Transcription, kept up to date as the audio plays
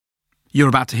You're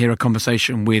about to hear a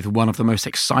conversation with one of the most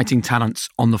exciting talents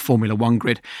on the Formula One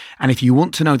grid. And if you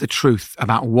want to know the truth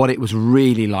about what it was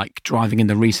really like driving in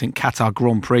the recent Qatar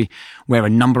Grand Prix, where a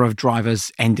number of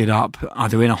drivers ended up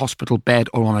either in a hospital bed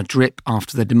or on a drip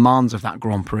after the demands of that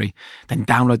Grand Prix, then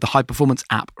download the High Performance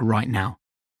app right now.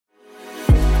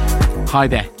 Hi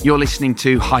there, you're listening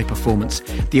to High Performance,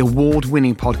 the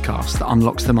award-winning podcast that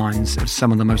unlocks the minds of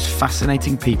some of the most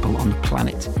fascinating people on the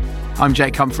planet. I'm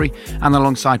Jake Humphrey, and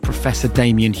alongside Professor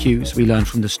Damien Hughes, we learn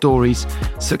from the stories,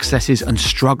 successes and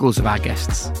struggles of our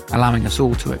guests, allowing us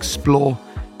all to explore,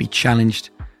 be challenged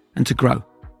and to grow.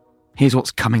 Here's what's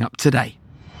coming up today.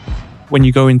 When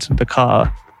you go into the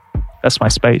car, that's my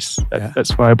space.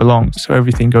 That's where I belong. So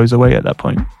everything goes away at that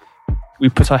point. We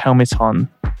put our helmets on.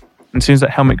 And as soon as that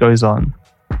helmet goes on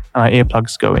and our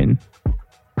earplugs go in,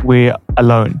 we're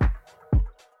alone.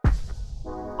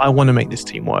 I want to make this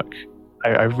team work.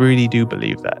 I really do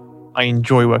believe that. I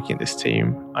enjoy working at this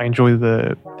team. I enjoy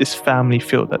this family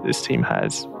feel that this team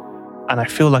has. And I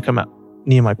feel like I'm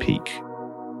near my peak.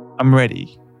 I'm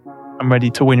ready. I'm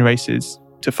ready to win races,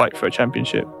 to fight for a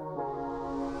championship.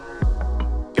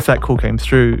 If that call came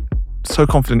through, so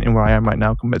confident in where I am right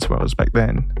now compared to where I was back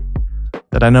then,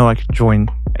 that I know I could join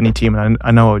any team and I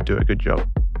know I would do a good job.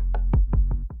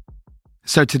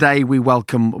 So today we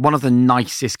welcome one of the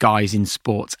nicest guys in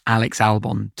sports, Alex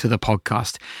Albon, to the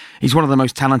podcast. He's one of the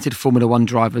most talented Formula One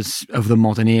drivers of the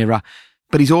modern era,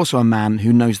 but he's also a man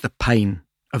who knows the pain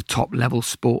of top-level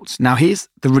sports. Now, here's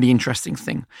the really interesting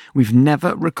thing. We've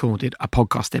never recorded a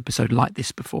podcast episode like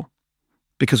this before,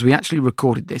 because we actually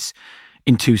recorded this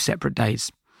in 2 separate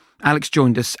days. Alex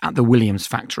joined us at the Williams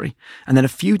factory, and then a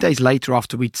few days later,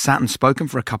 after we'd sat and spoken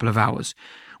for a couple of hours,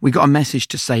 we got a message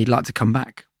to say he'd like to come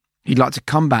back. He'd like to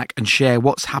come back and share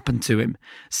what's happened to him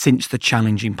since the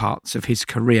challenging parts of his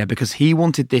career, because he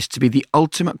wanted this to be the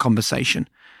ultimate conversation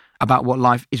about what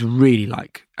life is really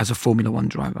like as a Formula One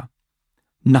driver.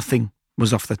 Nothing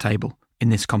was off the table in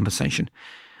this conversation.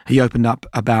 He opened up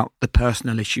about the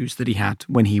personal issues that he had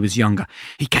when he was younger.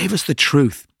 He gave us the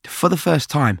truth for the first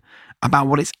time about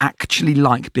what it's actually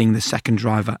like being the second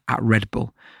driver at Red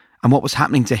Bull and what was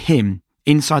happening to him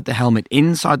inside the helmet,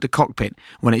 inside the cockpit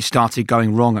when it started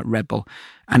going wrong at Red Bull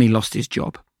and he lost his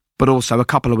job. But also a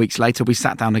couple of weeks later, we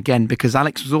sat down again because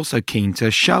Alex was also keen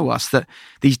to show us that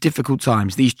these difficult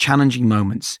times, these challenging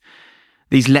moments,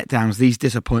 these letdowns, these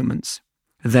disappointments,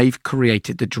 they've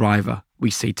created the driver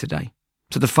we see today.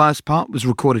 So the first part was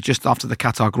recorded just after the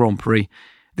Qatar Grand Prix.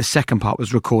 The second part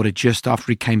was recorded just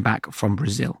after he came back from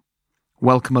Brazil.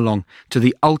 Welcome along to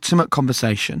the ultimate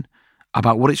conversation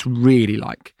about what it's really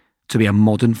like to be a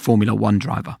modern Formula One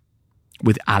driver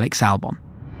with Alex Albon.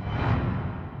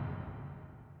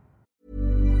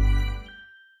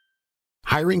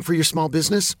 Hiring for your small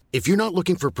business? If you're not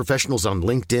looking for professionals on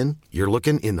LinkedIn, you're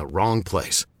looking in the wrong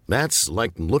place. That's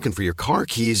like looking for your car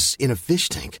keys in a fish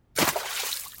tank.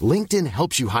 LinkedIn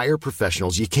helps you hire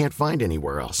professionals you can't find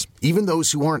anywhere else, even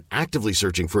those who aren't actively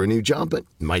searching for a new job but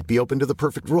might be open to the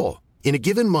perfect role. In a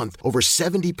given month, over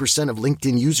 70% of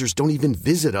LinkedIn users don't even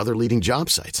visit other leading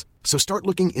job sites. So start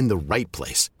looking in the right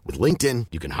place. With LinkedIn,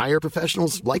 you can hire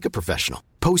professionals like a professional.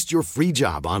 Post your free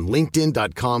job on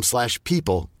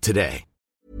linkedin.com/people today.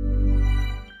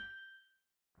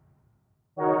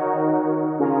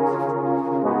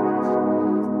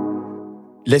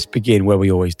 Let's begin where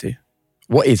we always do.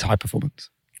 What is high performance?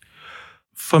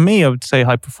 For me, I would say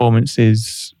high performance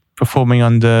is performing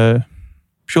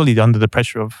purely under the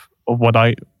pressure of what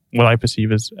I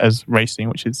perceive as racing,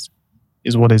 which is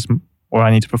where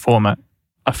I need to perform at.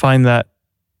 I find that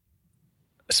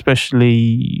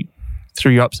especially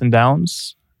through your ups and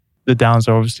downs, the downs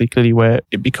are obviously clearly where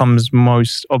it becomes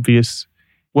most obvious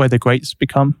where the greats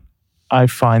become. I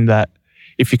find that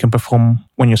if you can perform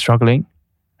when you're struggling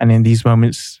and in these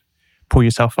moments pull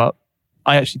yourself up,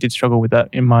 I actually did struggle with that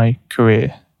in my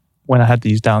career. When I had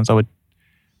these downs, I would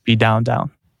be down.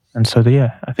 And so,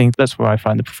 I think that's where I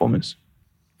find the performance.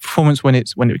 Performance when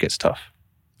it gets tough.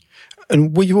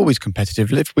 And were you always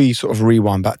competitive? If we sort of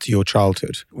rewind back to your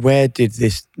childhood, where did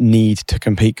this need to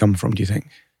compete come from, do you think?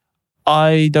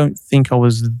 I don't think I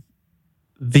was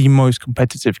the most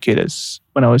competitive kid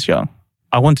when I was young.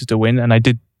 I wanted to win, and I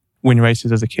did win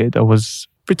races as a kid. I was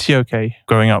pretty okay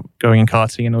growing up, going in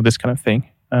karting and all this kind of thing.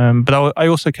 But I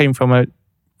also came from a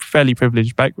fairly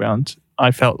privileged background.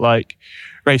 I felt like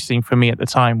racing for me at the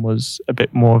time was a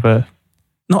bit more of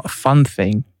not a fun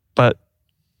thing, but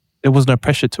there was no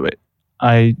pressure to it.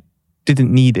 I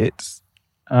didn't need it.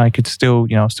 I could still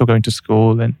going to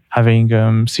school and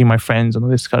having seen my friends and all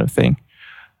this kind of thing.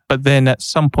 But then at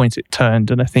some point it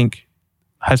turned, and I think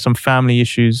I had some family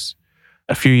issues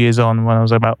a few years on, when I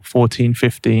was about 14,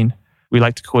 15, we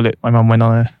like to call it, my mum went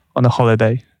on a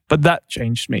holiday. But that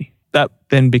changed me. That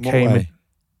then became,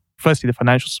 firstly, the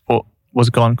financial support was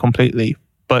gone completely.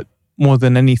 But more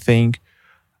than anything,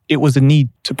 it was a need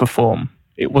to perform.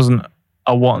 It wasn't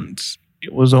a want.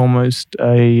 It was almost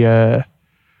a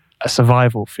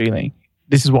survival feeling.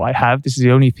 This is what I have. This is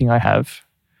the only thing I have.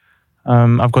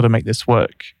 I've got to make this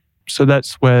work. So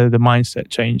that's where the mindset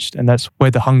changed. And that's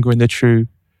where the hunger and the true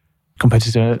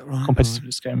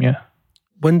competitiveness came, yeah.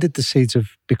 When did the seeds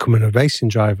of becoming a racing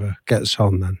driver get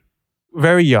sown then?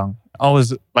 Very young. I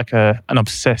was like an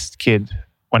obsessed kid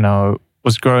when I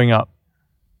was growing up.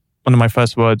 One of my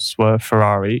first words were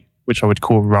Ferrari, which I would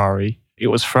call Rari. It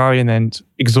was Ferrari and then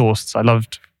exhausts. I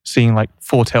loved seeing like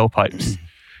 4 tailpipes,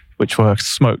 which were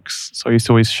smokes. So I used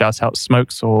to always shout out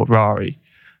smokes or Rari.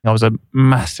 I was a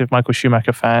massive Michael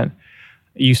Schumacher fan.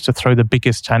 I used to throw the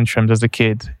biggest tantrums as a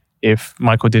kid if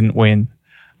Michael didn't win.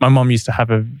 My mom used to have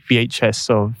a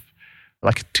VHS of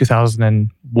like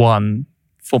 2001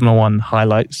 Formula One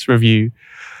highlights review.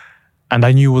 And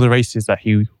I knew all the races that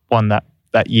he won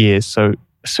that year. So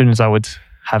as soon as I would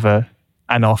have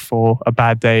an off or a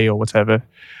bad day or whatever,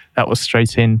 that was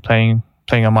straight in playing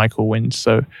a Michael win.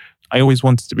 So I always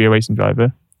wanted to be a racing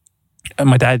driver. And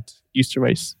my dad used to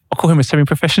race. I'll call him a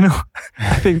semi-professional.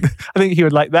 I think he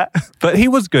would like that. But he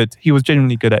was good. He was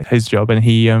genuinely good at his job, and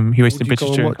he raced in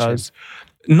British touring cars.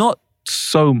 Not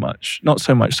so much.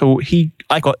 So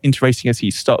I got into racing as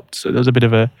he stopped. So there was a bit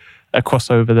of a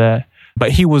crossover there.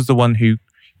 But he was the one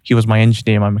he was my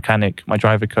engineer, my mechanic, my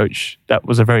driver coach. That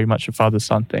was very much a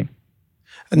father-son thing.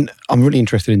 And I'm really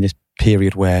interested in this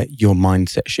period where your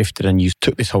mindset shifted and you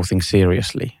took this whole thing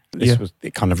seriously.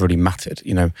 It kind of really mattered,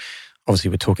 you know.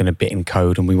 Obviously, we're talking a bit in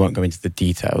code and we won't go into the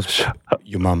details.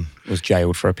 Your mum was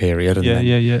jailed for a period.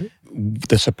 And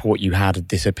the support you had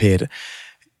disappeared.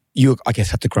 You, I guess,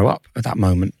 had to grow up at that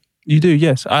moment. You do,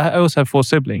 yes. I also have 4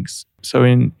 siblings. So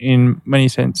in many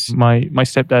sense, my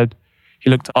stepdad,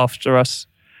 he looked after us.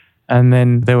 And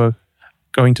then they were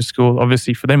going to school.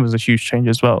 Obviously, for them, it was a huge change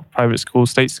as well. Private school,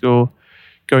 state school,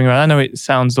 going around. I know it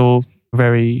sounds all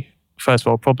very first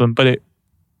world problem, but it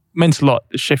meant a lot.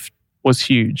 The shift was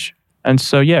huge. And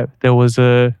so, yeah, there was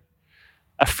a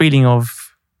feeling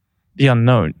of the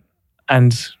unknown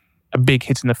and a big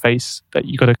hit in the face that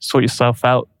you got to sort yourself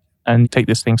out and take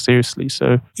this thing seriously.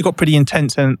 So it got pretty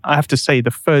intense. And I have to say,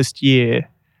 the first year,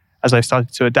 as I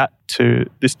started to adapt to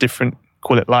this different,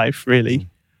 call it life, really,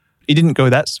 it didn't go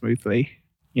that smoothly.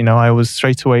 You know, I was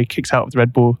straight away kicked out of the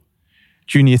Red Bull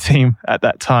junior team at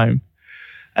that time.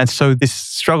 And so this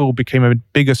struggle became a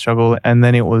bigger struggle. And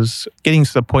then it was getting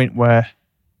to the point where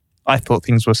I thought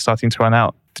things were starting to run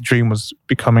out. The dream was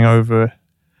becoming over.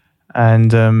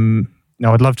 And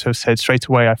I'd love to have said straight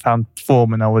away I found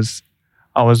form and I was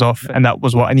off. And that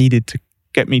was what I needed to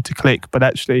get me to click. But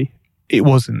actually, it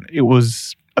wasn't. It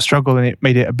was a struggle and it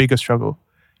made it a bigger struggle.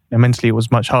 And mentally, it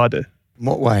was much harder. In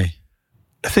what way?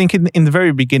 I think in the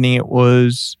very beginning, it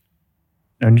was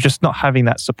just not having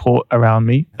that support around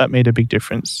me. That made a big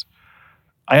difference.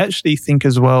 I actually think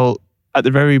as well, at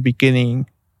the very beginning,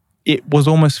 it was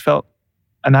almost felt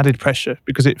an added pressure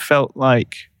because it felt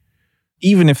like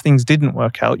even if things didn't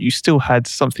work out, you still had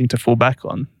something to fall back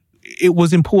on. It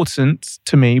was important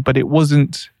to me, but it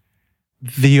wasn't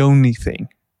the only thing.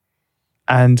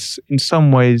 And in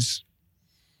some ways,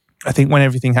 I think when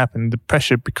everything happened, the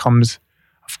pressure becomes,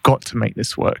 I've got to make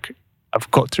this work. I've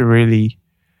got to really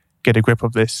get a grip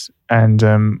of this. And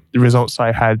the results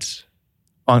I had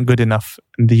aren't good enough.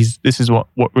 And this is what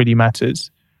really matters.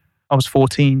 I was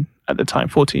 14 at the time,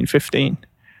 14, 15.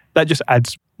 That just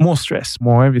adds more stress,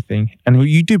 more everything. And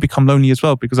you do become lonely as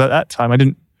well, because at that time,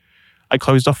 I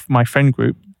closed off my friend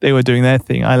group. They were doing their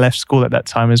thing. I left school at that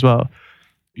time as well.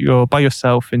 You're by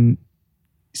yourself and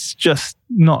it's just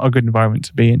not a good environment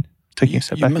to be in. Taking a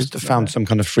step back. You must have found some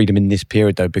kind of freedom in this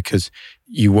period though, because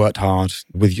you worked hard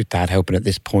with your dad helping at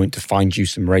this point to find you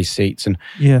some race seats. And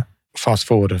fast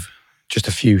forward of just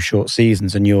a few short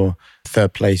seasons and you're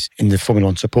 3rd place in the Formula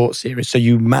One support series. So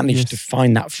you managed to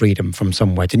find that freedom from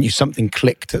somewhere, didn't you? Something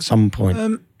clicked at some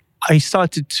point. I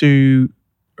started to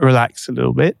relax a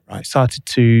little bit. I started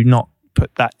to not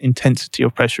put that intensity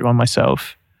of pressure on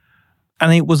myself.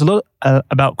 And it was a lot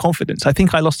about confidence. I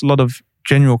think I lost a lot of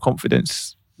general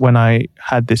confidence when I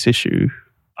had this issue.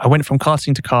 I went from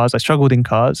karting to cars. I struggled in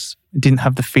cars. Didn't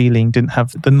have the feeling, didn't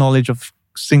have the knowledge of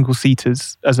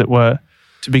single-seaters, as it were,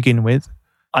 to begin with.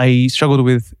 I struggled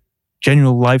with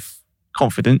general life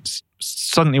confidence.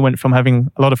 Suddenly went from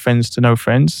having a lot of friends to no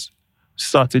friends.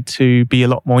 Started to be a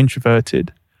lot more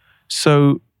introverted.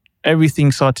 So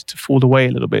everything started to fall away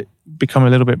a little bit, become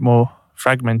a little bit more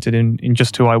fragmented in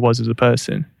just who I was as a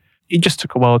person. It just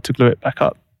took a while to glue it back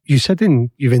up. You said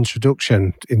in your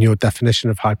introduction, in your definition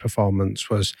of high performance,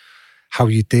 was how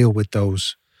you deal with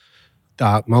those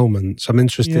dark moments. I'm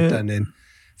interested then in,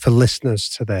 for listeners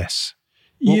to this,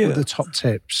 what were the top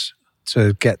tips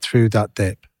to get through that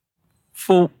dip?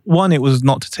 For one, it was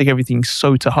not to take everything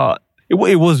so to heart. It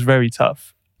was very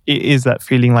tough. It is that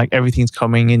feeling like everything's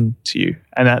coming into you.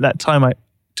 And at that time,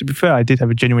 to be fair, I did have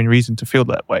a genuine reason to feel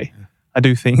that way. I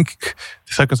do think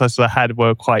the circumstances I had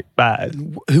were quite bad.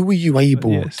 Who were you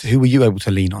able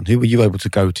to lean on? Who were you able to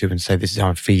go to and say, this is how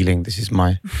I'm feeling, this is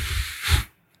my...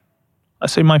 I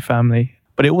say my family,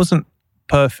 but it wasn't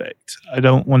perfect. I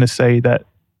don't want to say that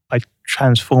I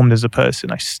transformed as a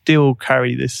person. I still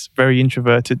carry this very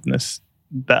introvertedness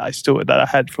that I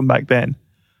had from back then.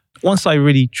 Once I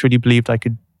really truly believed I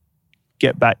could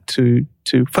get back to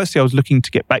firstly, I was looking to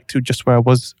get back to just where I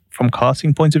was from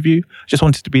karting point of view. I just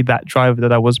wanted to be that driver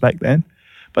that I was back then.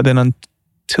 But then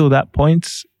until that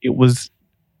point, it was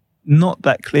not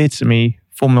that clear to me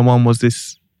Formula One was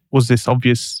this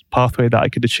obvious pathway that I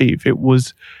could achieve. It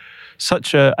was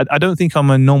I don't think I'm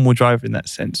a normal driver in that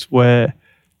sense, where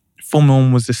Formula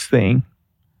One was this thing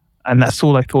and that's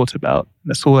all I thought about.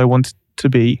 That's all I wanted to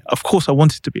be. Of course, I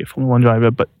wanted to be a Formula One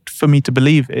driver, but for me to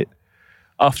believe it,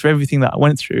 after everything that I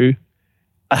went through,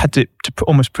 I had to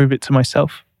almost prove it to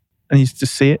myself. I needed to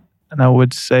see it. And I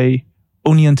would say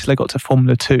only until I got to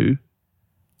Formula 2,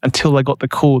 until I got the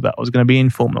call that I was going to be in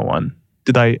Formula 1,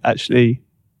 did I actually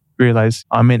realise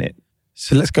I'm in it.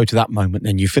 So let's go to that moment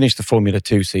then. You finished the Formula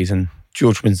 2 season.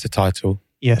 George wins the title.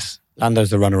 Yes.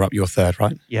 Lando's the runner-up, you're third,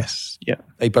 right? Yes, yeah.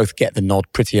 They both get the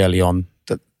nod pretty early on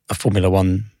that a Formula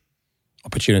 1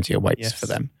 opportunity awaits for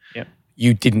them. Yeah.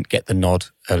 You didn't get the nod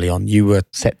early on. You were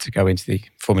set to go into the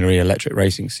Formula E electric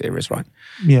racing series, right?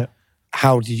 Yeah.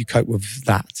 How did you cope with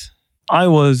that? I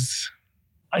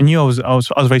knew I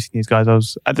was racing these guys.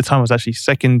 At the time I was actually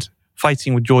second,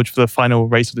 fighting with George for the final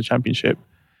race of the championship.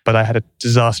 But I had a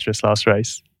disastrous last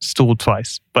race, stalled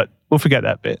twice. But we'll forget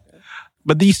that bit.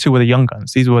 But these two were the young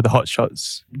guns. These were the hot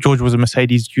shots. George was a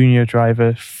Mercedes junior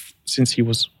driver since he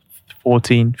was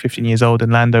 14, 15 years old,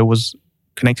 and Lando was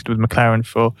connected with McLaren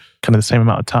for kind of the same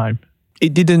amount of time.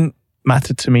 It didn't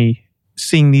matter to me.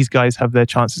 Seeing these guys have their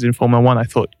chances in Formula 1, I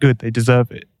thought, good, they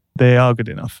deserve it. They are good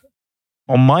enough.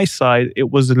 On my side, it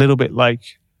was a little bit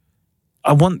like,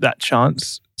 I want that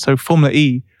chance. So Formula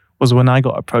E was when I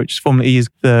got approached. Formula E is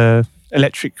the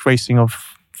electric racing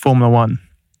of Formula 1.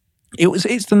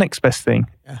 It's the next best thing,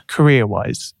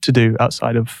 career-wise, to do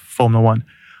outside of Formula 1.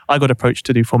 I got approached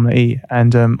to do Formula E,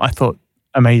 and I thought,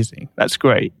 amazing, that's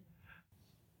great.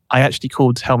 I actually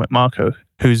called Helmut Marko,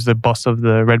 who's the boss of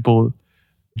the Red Bull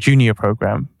junior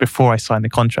program, before I signed the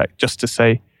contract, just to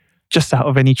say, just out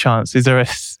of any chance, is there a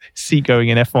seat going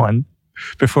in F1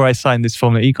 before I sign this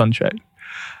Formula E contract?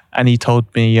 And he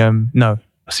told me, no,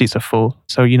 seats are full.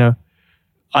 So,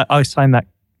 I signed that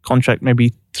contract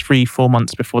maybe 3-4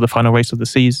 months before the final race of the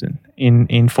season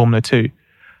in Formula 2.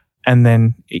 And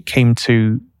then it came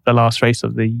to the last race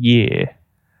of the year,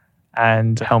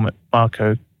 and Helmut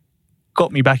Marko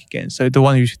got me back again. So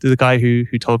the guy who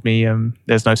told me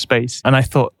there's no space. And I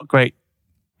thought, great,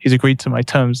 he's agreed to my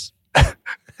terms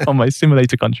on my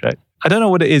simulator contract. I don't know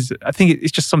what it is. I think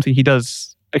it's just something he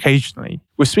does occasionally.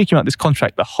 We're speaking about this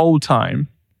contract the whole time.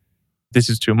 This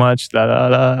is too much.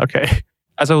 Okay.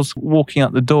 As I was walking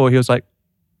out the door, he was like,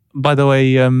 by the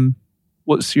way,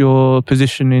 what's your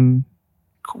position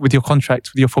with your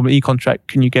contract, with your Formula E contract?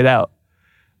 Can you get out?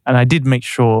 And I did make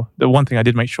sure, the one thing I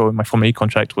did make sure in my Formula E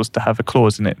contract was to have a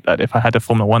clause in it that if I had a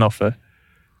Formula 1 offer,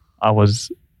 I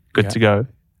was good to go.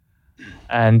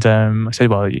 And I said,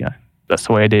 well, that's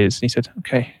the way it is. And he said,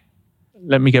 okay,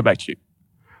 let me get back to you.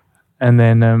 And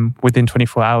then within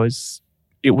 24 hours,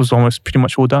 it was almost pretty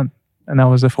much all done. And I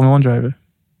was a Formula 1 driver.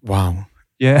 Wow.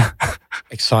 Yeah.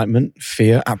 Excitement,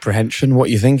 fear, apprehension. What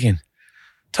are you thinking?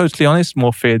 Totally honest,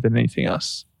 more fear than anything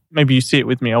else. Maybe you see it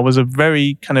with me. I was a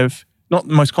very kind of not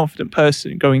the most confident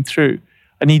person going through.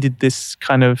 I needed this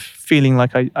kind of feeling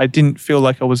like I didn't feel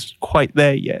like I was quite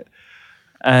there yet,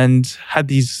 and had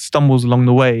these stumbles along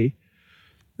the way.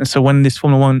 And so when this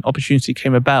Formula 1 opportunity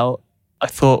came about, I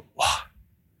thought, wow,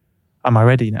 am I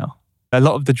ready now? A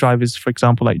lot of the drivers, for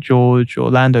example, like George or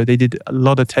Lando, they did a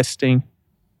lot of testing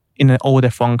in old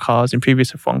F1 cars, in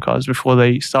previous F1 cars before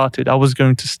they started. I was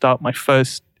going to start my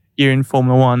first year in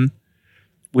Formula 1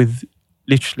 with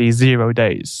literally 0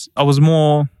 days. I was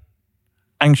more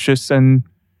anxious and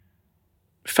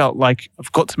felt like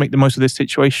I've got to make the most of this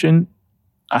situation.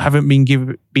 I haven't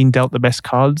been dealt the best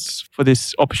cards for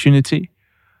this opportunity,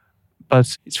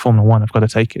 but it's Formula One. I've got to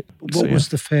take it. What was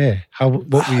the fear?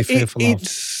 What were you fearful of?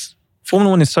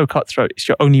 Formula One is so cutthroat. It's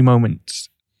your only moment.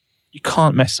 You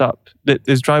can't mess up.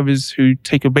 There's drivers who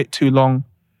take a bit too long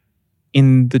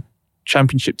in the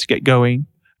championship to get going.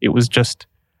 It was just,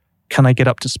 can I get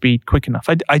up to speed quick enough?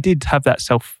 I did have that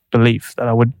self-belief that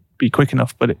I would be quick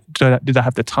enough, but did I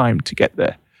have the time to get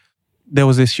there? There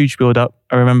was this huge build-up.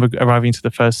 I remember arriving to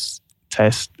the first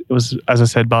test. It was, as I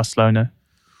said, Barcelona.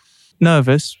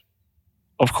 Nervous,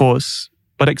 of course,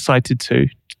 but excited to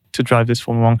drive this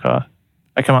Formula One car.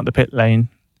 I come out the pit lane.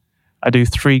 I do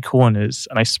 3 corners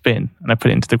and I spin and I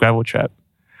put it into the gravel trap.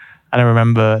 And I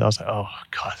remember I was like, oh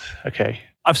God, okay.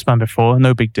 I've spun before,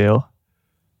 no big deal.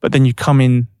 But then you come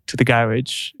in to the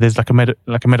garage, there's like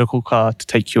a medical car to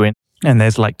take you in, and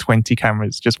there's like 20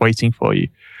 cameras just waiting for you.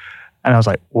 And I was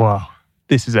like, wow,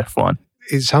 this is F1.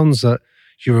 It sounds that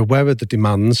you're aware of the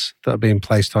demands that are being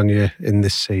placed on you in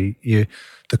this seat.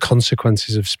 The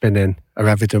consequences of spinning are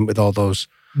evident with all those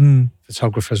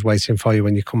photographers waiting for you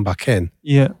when you come back in.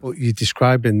 Yeah. But you're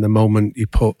describing the moment you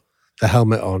put the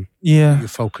helmet on. Yeah. You're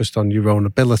focused on your own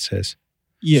abilities.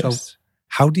 Yes. So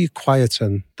how do you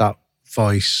quieten that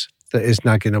voice that is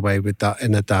nagging away with that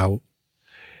inner doubt?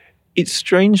 It's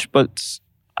strange, but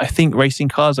I think racing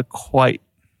cars are quite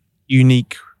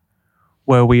unique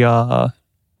where we are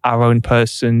our own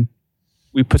person.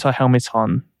 We put our helmet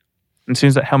on, and as soon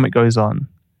as that helmet goes on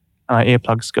and our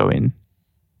earplugs go in,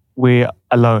 we're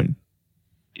alone.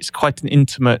 It's quite an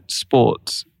intimate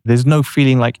sport. There's no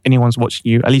feeling like anyone's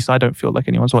watching you. At least I don't feel like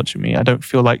anyone's watching me. I don't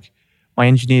feel like my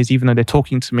engineers, even though they're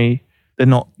talking to me, they're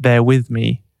not there with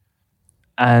me.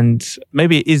 And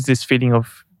maybe it is this feeling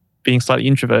of being slightly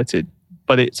introverted,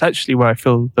 but it's actually where I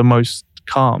feel the most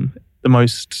calm, the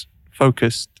most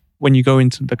focused. When you go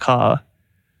into the car,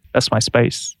 that's my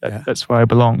space. That's where I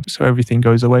belong. So everything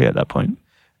goes away at that point.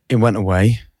 It went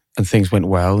away and things went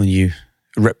well and you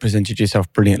represented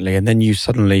yourself brilliantly, and then you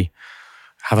suddenly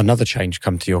have another change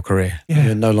come to your career. Yeah.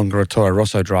 You're no longer a Toro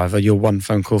Rosso driver. You're one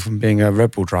phone call from being a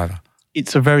Red Bull driver.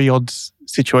 It's a very odd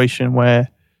situation where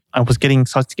I was starting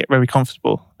to get very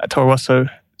comfortable. At Toro Rosso,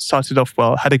 started off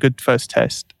well, had a good first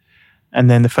test, and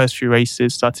then the first few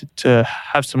races started to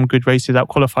have some good races,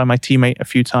 out-qualify my teammate a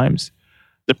few times.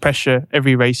 The pressure,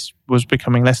 every race was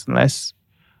becoming less and less.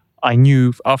 I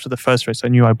knew after the first race, I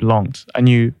knew I belonged. I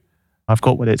knew I've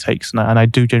got what it takes, and I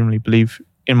do genuinely believe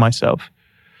in myself.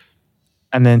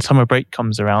 And then summer break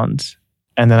comes around,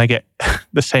 and then I get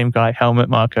the same guy, Helmut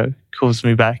Marko, calls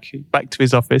me back to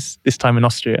his office, this time in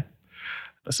Austria.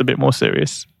 That's a bit more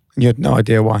serious. You had no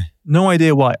idea why? No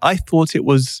idea why. I thought it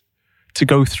was to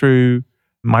go through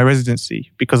my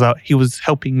residency because he was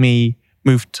helping me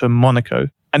move to Monaco.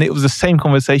 And it was the same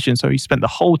conversation. So he spent the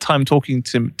whole time talking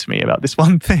to me about this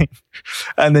one thing.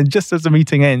 And then just as the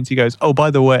meeting ends, he goes, oh,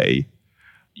 by the way,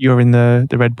 you're in the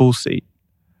Red Bull seat.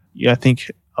 Yeah, I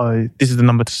think this is the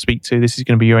number to speak to. This is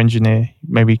going to be your engineer.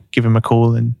 Maybe give him a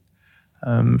call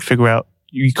and figure out.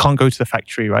 You can't go to the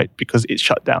factory, right? Because it's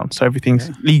shut down. So everything's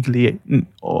legally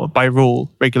or by rule,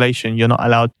 regulation, you're not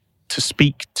allowed to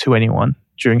speak to anyone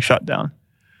during shutdown.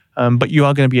 But you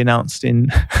are going to be announced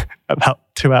in about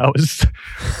 2 hours.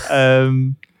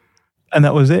 And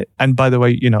that was it. And by the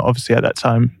way, obviously at that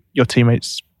time, your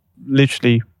teammate's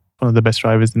literally one of the best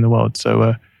drivers in the world.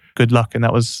 So good luck. And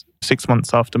that was 6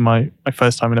 months after my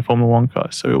first time in a Formula One car.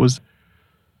 So it was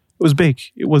big.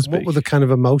 It was big. What were the kind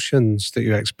of emotions that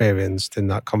you experienced in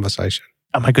that conversation?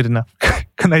 Am I good enough?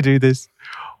 Can I do this?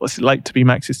 What's it like to be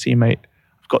Max's teammate?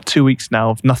 I've got 2 weeks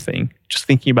now of nothing, just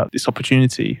thinking about this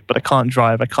opportunity, but I can't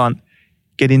drive. I can't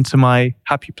get into my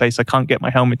happy place. I can't get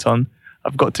my helmet on.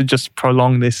 I've got to just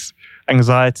prolong this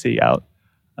anxiety out.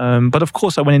 But of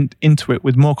course, I went into it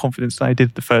with more confidence than I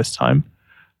did the first time.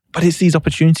 But it's these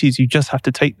opportunities, you just have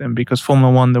to take them because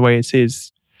Formula One, the way it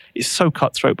is so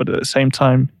cutthroat. But at the same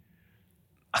time,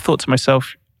 I thought to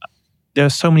myself, there are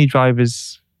so many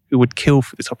drivers who would kill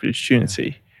for this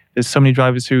opportunity. There's so many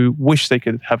drivers who wish they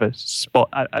could have a spot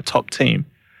at a top team.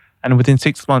 And within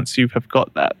 6 months, you have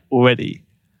got that already.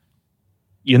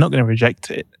 You're not going to reject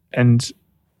it. And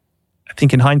I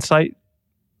think in hindsight,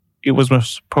 it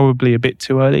was probably a bit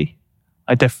too early.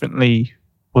 I definitely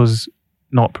was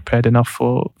not prepared enough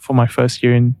for my first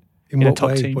year in a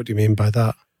top team. What do you mean by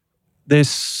that?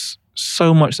 There's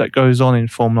so much that goes on in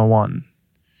Formula One.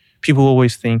 People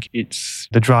always think it's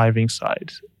the driving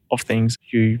side of things.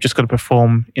 You just got to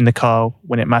perform in the car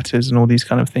when it matters and all these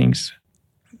kind of things.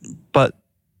 But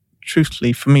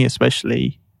truthfully, for me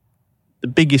especially, the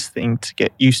biggest thing to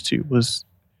get used to was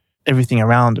everything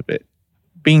around of it.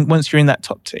 Once you're in that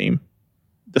top team,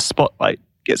 the spotlight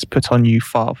gets put on you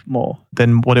far more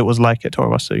than what it was like at Toro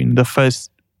Rosso. The first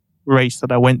race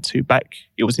that I went to back,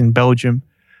 it was in Belgium.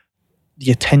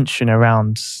 The attention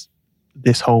around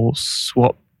this whole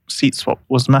seat swap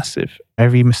was massive.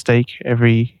 Every mistake,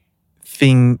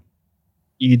 everything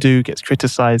you do gets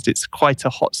criticized. It's quite a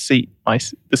hot seat.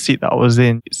 The seat that I was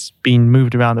in, it's been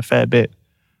moved around a fair bit.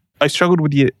 I struggled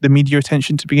with the media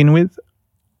attention to begin with.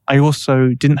 I also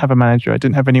didn't have a manager. I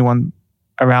didn't have anyone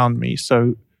around me. So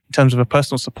in terms of a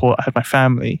personal support, I had my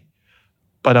family,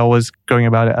 but I was going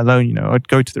about it alone. I'd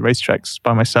go to the racetracks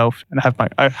by myself, and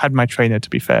I had my trainer, to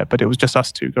be fair, but it was just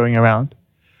us two going around.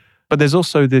 But there's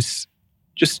also this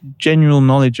just general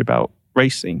knowledge about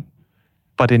racing.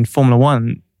 But in Formula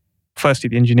One, firstly,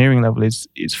 the engineering level is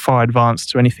far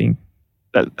advanced to anything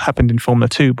that happened in Formula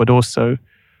 2, but also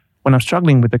when I'm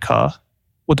struggling with the car,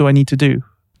 what do I need to do?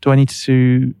 Do I need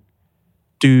to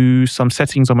do some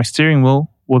settings on my steering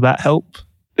wheel? Will that help?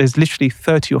 There's literally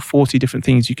 30 or 40 different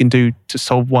things you can do to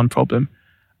solve one problem.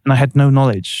 And I had no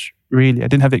knowledge, really. I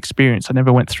didn't have the experience. I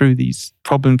never went through these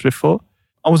problems before.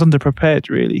 I was underprepared,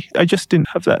 really. I just didn't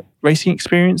have that racing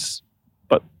experience,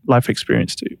 but life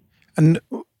experience too. And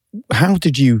how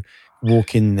did you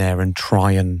walk in there and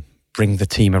try and bring the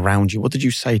team around you? What did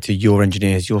you say to your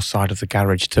engineers, your side of the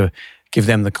garage, to give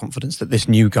them the confidence that this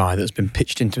new guy that's been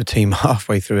pitched into a team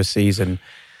halfway through a season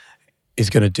is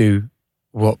going to do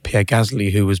what Pierre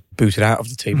Gasly, who was booted out of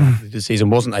the team after the season,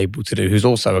 wasn't able to do, who's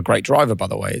also a great driver, by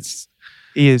the way?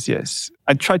 He is, yes.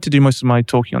 I tried to do most of my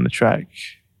talking on the track,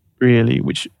 really,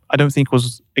 which I don't think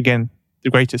was, again, the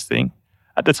greatest thing.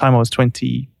 At the time, I was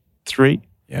 23.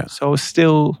 Yeah. So I was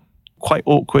still quite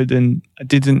awkward, and I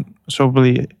didn't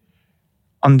probably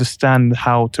understand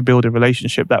how to build a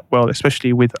relationship that well,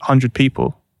 especially with 100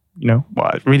 people.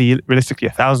 Really, realistically,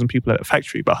 1,000 people at a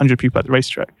factory, but 100 people at the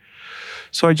racetrack.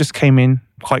 So I just came in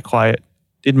quite quiet,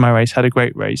 did my race, had a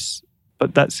great race,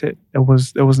 but that's it. There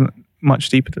wasn't much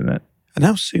deeper than that. And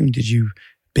how soon did you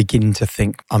begin to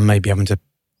think, I'm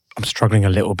struggling a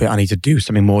little bit, I need to do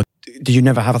something more? Did you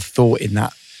never have a thought in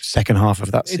that second half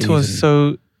of that season? It was,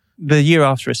 so the year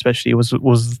after especially was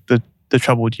the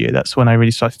troubled year. That's when I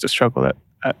really started to struggle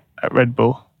at Red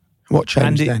Bull. What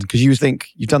changed then? Because you think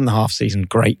you've done the half season,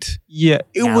 great. Yeah,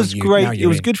 it was great. It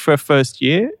was good for a first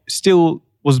year. Still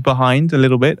was behind a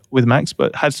little bit with Max,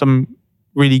 but had some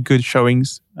really good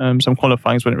showings. Some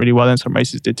qualifyings went really well, and some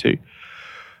races did too.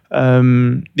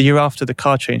 The year after, the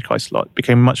car changed quite a lot,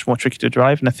 became much more tricky to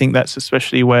drive, and I think that's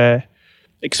especially where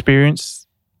experience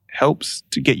helps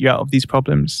to get you out of these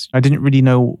problems. I didn't really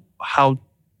know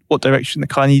what direction the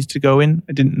car needed to go in.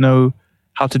 I didn't know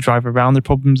how to drive around the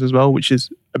problems as well, which is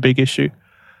a big issue.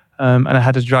 And I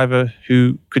had a driver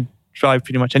who could drive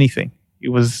pretty much anything.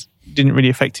 Didn't really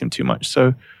affect him too much.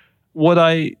 So what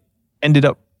I ended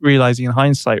up realizing in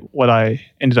hindsight, what I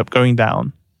ended up going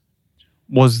down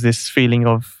was this feeling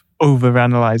of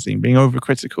overanalyzing, being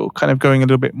overcritical, kind of going a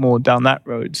little bit more down that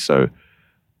road. So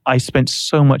I spent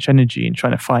so much energy in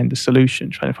trying to find the solution,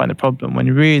 trying to find the problem, when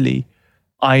really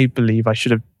I believe I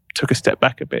should have took a step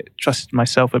back a bit, trusted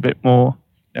myself a bit more,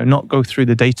 not go through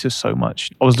the data so much.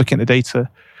 I was looking at the data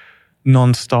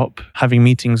non-stop, having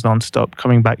meetings non-stop,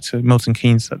 coming back to Milton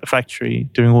Keynes at the factory,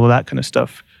 doing all of that kind of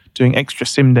stuff, doing extra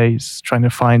sim days, trying to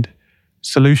find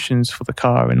solutions for the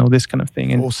car and all this kind of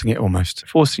thing. And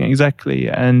forcing it, exactly,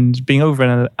 and being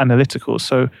over analytical.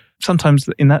 So sometimes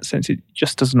in that sense, it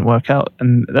just doesn't work out.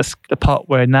 And that's the part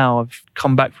where now I've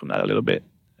come back from that a little bit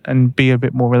and be a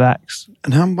bit more relaxed.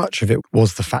 And how much of it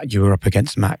was the fact you were up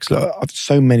against Max? Look,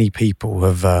 so many people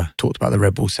have talked about the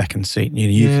Red Bull second seat.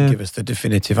 You can give us the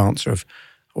definitive answer of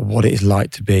what it is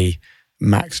like to be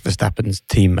Max Verstappen's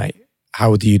teammate.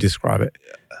 How do you describe it?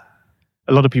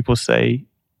 A lot of people say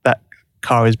that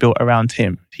car is built around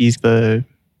him. He's the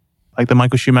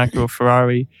Michael Schumacher of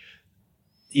Ferrari.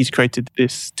 He's created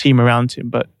this team around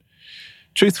him. But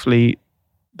truthfully,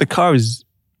 the car is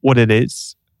what it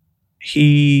is.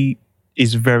 He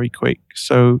is very quick.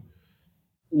 So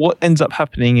what ends up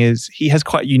happening is he has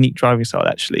quite a unique driving style,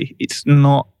 actually. It's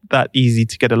not that easy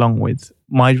to get along with.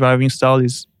 My driving style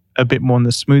is a bit more on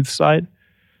the smooth side,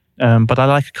 but I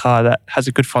like a car that has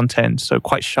a good front end, so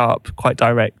quite sharp, quite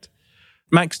direct.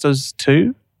 Max does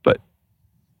too, but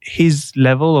his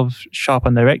level of sharp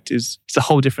and direct is a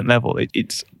whole different level.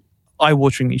 It's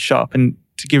eye-wateringly sharp. And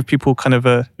to give people kind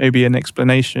of maybe an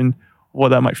explanation of what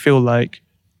that might feel like,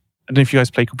 I don't know if you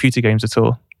guys play computer games at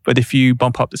all, but if you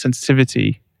bump up the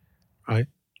sensitivity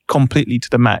completely to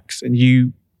the max and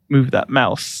you move that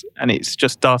mouse and it's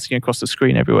just darting across the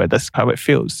screen everywhere, that's how it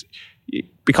feels. It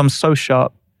becomes so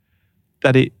sharp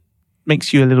that it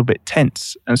makes you a little bit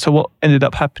tense. And so what ended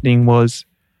up happening was,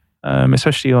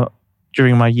 especially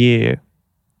during my year,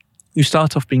 you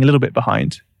start off being a little bit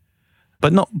behind.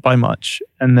 but not by much.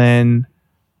 And then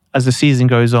as the season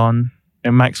goes on,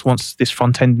 Max wants this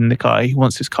front end in the car. He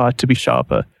wants his car to be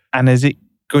sharper. And as it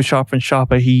goes sharper and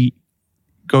sharper, he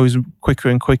goes quicker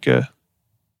and quicker.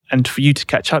 And for you to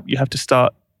catch up, you have to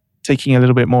start taking a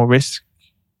little bit more risk.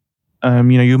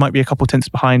 You might be a couple tenths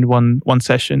behind one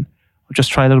session. I'll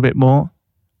just try a little bit more.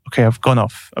 Okay, I've gone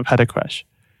off. I've had a crash.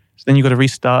 So then you've got to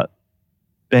restart.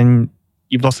 Then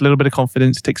you've lost a little bit of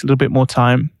confidence. It takes a little bit more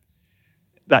time.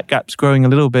 That gap's growing a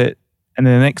little bit. And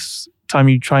then the next time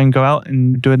you try and go out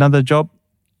and do another job,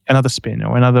 another spin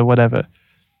or another whatever.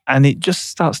 And it just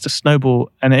starts to snowball.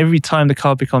 And every time the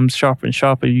car becomes sharper and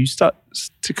sharper, you start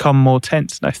to become more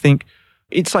tense. And I think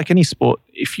it's like any sport.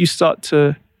 If you start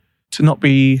to not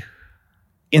be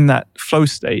in that flow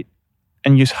state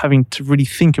and you're having to really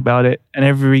think about it, and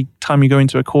every time you go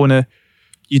into a corner,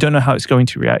 you don't know how it's going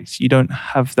to react. You don't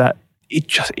have that.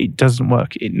 It doesn't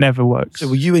work. It never works. So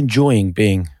were you enjoying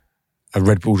being a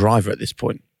Red Bull driver at this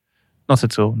point? Not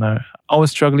at all, no. I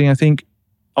was struggling. I think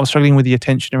I was struggling with the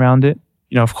attention around it.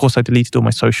 Of course, I deleted all my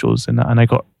socials and I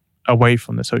got away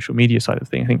from the social media side of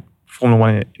things. I think Formula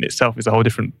One in itself is a whole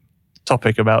different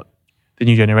topic about the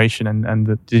new generation and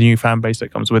the new fan base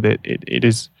that comes with it. It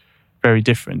is very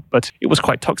different, but it was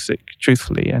quite toxic,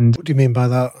 truthfully. And what do you mean by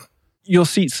that? Your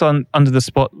seat's under the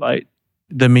spotlight,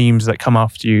 the memes that come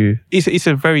after you. It's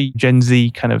a very Gen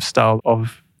Z kind of style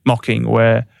of mocking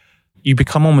where you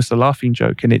become almost a laughing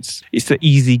joke, and it's the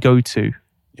easy go-to.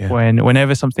 Yeah.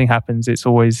 Whenever something happens, it's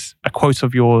always a quote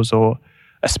of yours or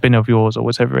a spin of yours or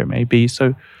whatever it may be.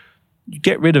 So you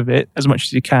get rid of it as much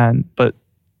as you can, but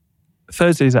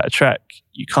Thursdays at a track,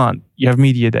 you can't. You have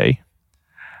media day.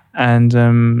 And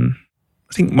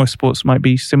I think most sports might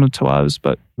be similar to ours,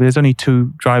 but there's only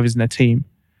 2 drivers in a team.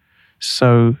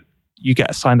 So you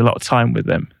get assigned a lot of time with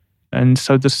them. And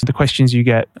so the questions you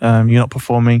get, you're not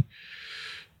performing,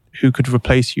 who could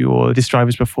replace you, or this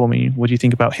driver's performing, what do you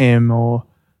think about him, or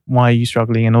why are you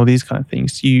struggling, and all these kind of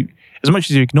things. As much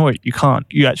as you ignore it,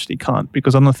 you actually can't,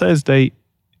 because on a Thursday,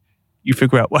 you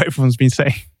figure out what everyone's been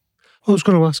saying. I was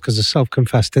going to ask, as a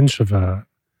self-confessed introvert,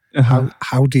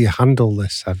 how do you handle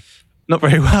this then? Not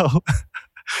very well.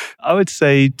 I would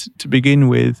say to begin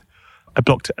with, I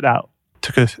blocked it out,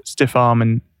 took a stiff arm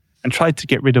and tried to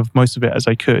get rid of most of it as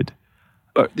I could.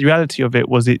 But the reality of it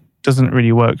was it doesn't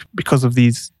really work because of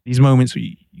these moments where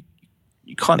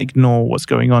you can't ignore what's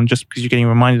going on just because you're getting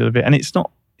reminded of it. And it's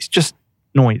just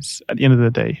noise at the end of the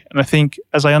day. And I think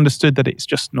as I understood that it's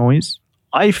just noise,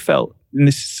 I felt, and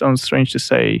this sounds strange to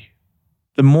say,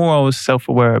 the more I was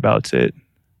self-aware about it,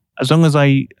 as long as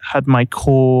I had my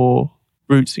core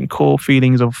roots and core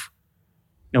feelings of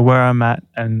where I'm at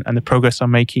and the progress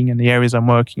I'm making and the areas I'm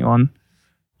working on,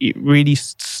 it really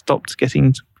stopped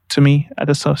getting to me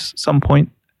at some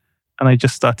point. And I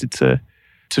just started to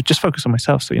just focus on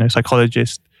myself. So,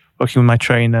 psychologist, working with my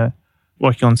trainer,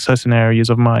 working on certain areas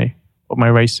of my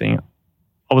racing.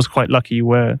 I was quite lucky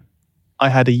where I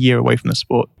had a year away from the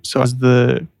sport. So as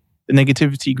the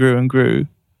negativity grew and grew,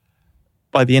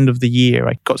 by the end of the year,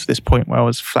 I got to this point where I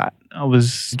was flat. I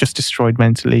was just destroyed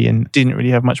mentally and didn't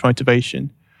really have much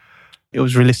motivation. It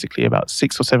was realistically about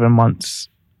 6 or 7 months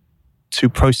to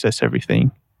process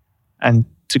everything and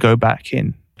to go back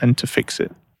in and to fix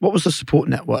it. What was the support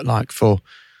network like for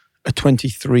a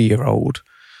 23-year-old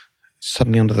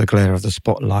suddenly under the glare of the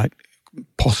spotlight,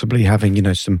 possibly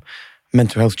having, some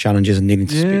mental health challenges and needing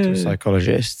to speak to a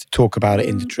psychologist, talk about it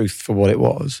in the truth for what it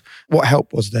was? What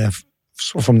help was there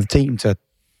from the team to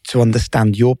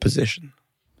understand your position?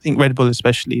 I think Red Bull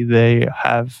especially, they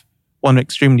have one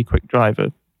extremely quick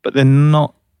driver, but they're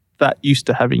not that used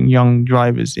to having young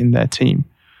drivers in their team.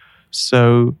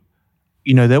 So,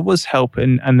 there was help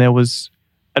and there was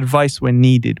advice when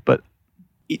needed, but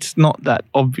it's not that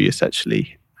obvious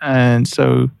actually. And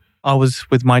so I was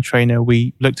with my trainer,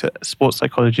 we looked at sports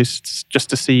psychologists just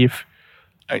to see if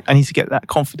I need to get that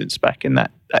confidence back and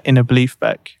that inner belief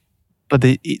back. But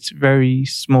it's very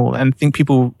small. And I think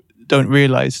people don't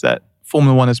realize that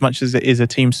Formula One, as much as it is a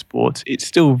team sport, it's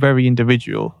still very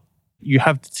individual. You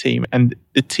have the team and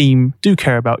the team do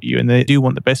care about you and they do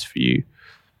want the best for you.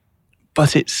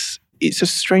 But it's a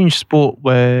strange sport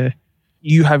where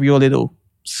you have your little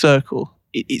circle.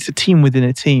 It's a team within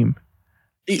a team.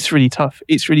 It's really tough.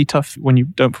 It's really tough when you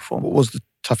don't perform. What was the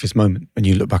toughest moment when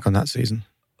you look back on that season?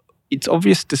 It's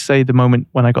obvious to say the moment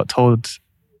when I got told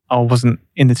I wasn't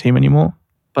in the team anymore,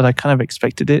 but I kind of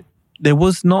expected it. There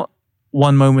was not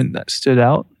one moment that stood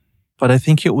out, but I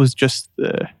think it was just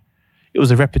it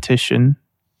was a repetition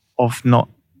of not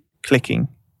clicking.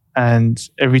 And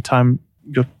every time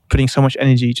you're putting so much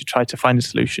energy to try to find a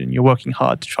solution, you're working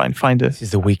hard to try and find This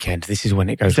is the weekend. This is when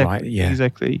it goes right. Yeah,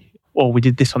 exactly. or we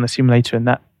did this on the simulator and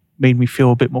that made me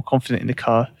feel a bit more confident in the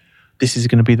car. This is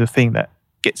going to be the thing that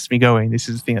gets me going. This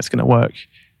is the thing that's going to work.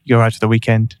 You go out to the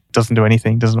weekend, doesn't do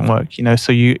anything, doesn't work,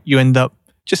 so you end up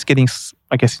just getting,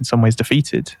 I guess, in some ways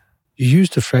defeated. You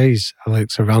used a phrase,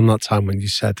 Alex, around that time when you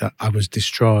said that I was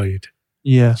destroyed.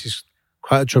 Yeah. Which is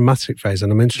quite a dramatic phrase.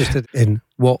 And I'm interested in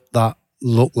what that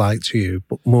looked like to you.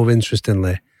 But more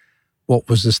interestingly, what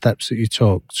was the steps that you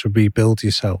took to rebuild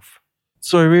yourself?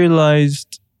 So I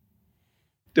realized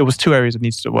there was 2 areas I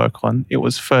needed to work on. It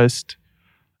was first,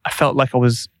 I felt like I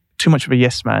was too much of a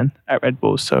yes man at Red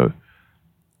Bull. So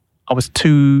I was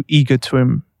too eager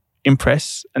to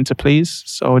impress and to please.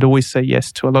 So I would always say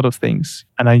yes to a lot of things.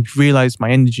 And I realized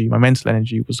my mental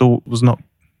energy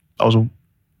I was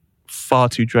far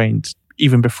too drained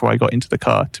even before I got into the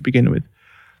car to begin with.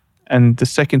 And the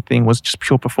second thing was just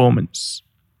pure performance.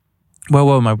 Where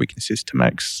were my weaknesses to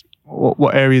Max?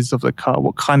 What areas of the car?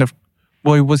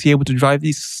 Why was he able to drive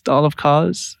these style of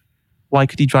cars? Why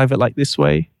could he drive it like this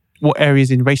way? What areas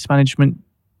in race management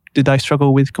did I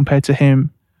struggle with compared to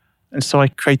him? And so I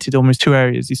created almost 2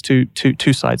 areas, these two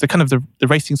sides. They're kind of the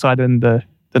racing side and the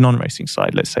non-racing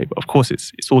side, let's say. But of course,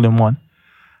 it's all in one.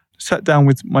 Sat down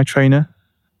with my trainer,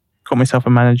 got myself a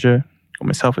manager, got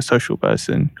myself a social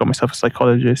person, got myself a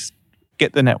psychologist,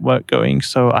 get the network going.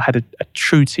 So I had a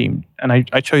true team. And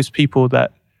I chose people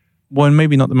that were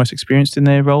maybe not the most experienced in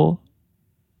their role,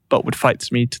 but would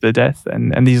fight me to the death.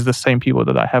 And these are the same people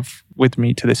that I have with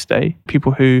me to this day.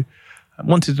 People who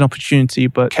wanted an opportunity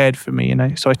but cared for me.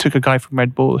 And so I took a guy from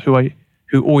Red Bull who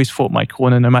always fought my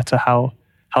corner no matter how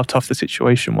tough the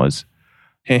situation was.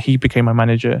 He became my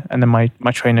manager, and then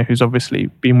my trainer, who's obviously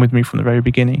been with me from the very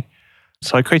beginning.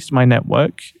 So I created my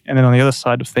network. And then on the other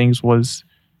side of things was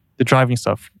the driving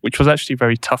stuff, which was actually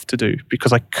very tough to do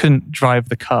because I couldn't drive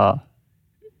the car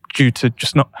due to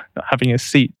just not having a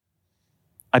seat.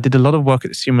 I did a lot of work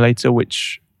at the simulator,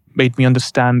 which made me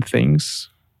understand things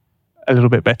a little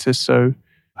bit better. So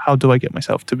how do I get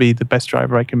myself to be the best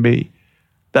driver I can be?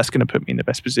 That's going to put me in the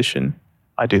best position.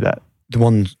 I do that. The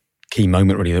one key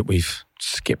moment really that we've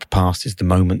skipped past is the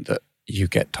moment that you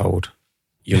get told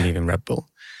you're leaving Red Bull.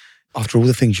 After all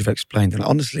the things you've explained, and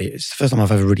honestly, it's the first time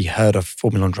I've ever really heard a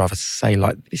Formula One driver say,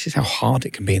 like, this is how hard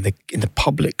it can be in the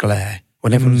public glare,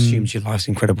 when everyone assumes your life's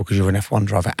incredible because you're an F1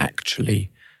 driver,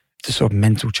 actually, the sort of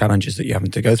mental challenges that you're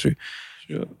having to go through.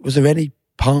 Sure. Was there any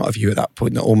part of you at that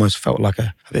point that almost felt like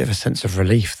a bit of a sense of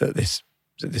relief that this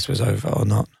was over or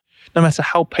not? No matter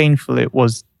how painful it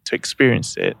was to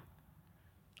experience it,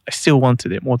 I still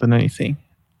wanted it more than anything.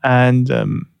 And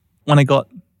when I got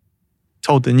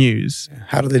told the news...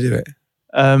 How did they do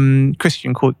it?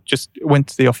 Christian just went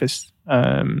to the office.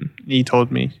 He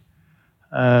told me,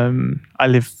 I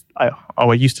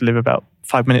used to live about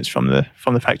 5 minutes from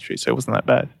the factory, so it wasn't that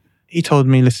bad. He told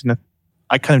me, listen,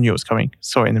 I kind of knew it was coming.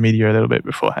 Saw it in the media a little bit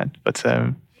beforehand, but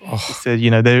he said,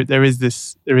 there is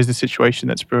this situation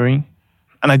that's brewing,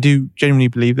 and I do genuinely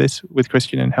believe this with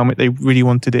Christian and Helmut. They really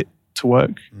wanted it to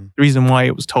work. The reason why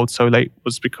it was told so late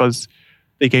was because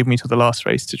they gave me till the last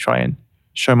race to try and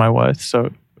show my worth.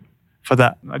 So for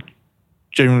that, I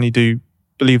genuinely do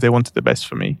believe they wanted the best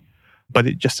for me, but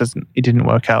it didn't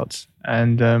work out.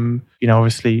 And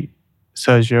obviously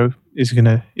Sergio is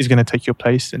gonna take your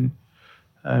place, and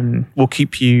we'll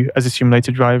keep you as a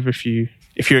simulator driver if you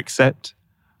accept,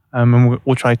 and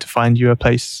we'll try to find you a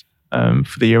place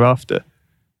for the year after.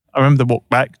 I remember the walk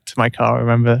back to my car. I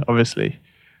remember obviously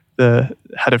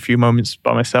had a few moments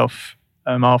by myself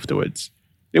afterwards.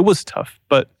 It was tough,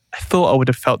 but I thought I would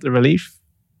have felt the relief.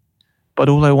 But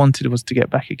all I wanted was to get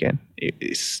back again.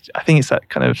 I think it's that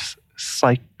kind of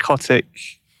psychotic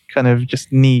kind of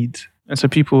just need. And so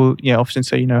people, often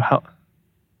say, how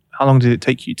long did it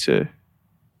take you to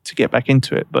get back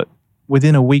into it? But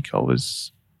within a week, I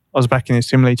was back in the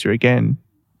simulator again,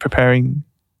 preparing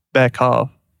their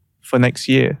car for next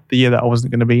year, the year that I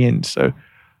wasn't going to be in. So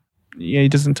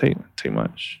it doesn't take too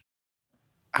much.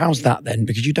 How's that then?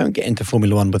 Because you don't get into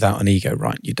Formula One without an ego,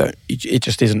 right? You don't. It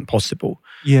just isn't possible.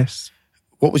 Yes.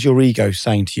 What was your ego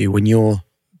saying to you when you're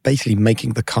basically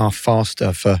making the car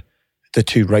faster for the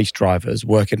 2 race drivers,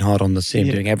 working hard on the sim,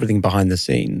 doing everything behind the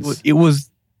scenes? It was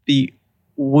the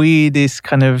weirdest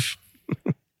kind of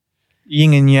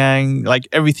yin and yang, like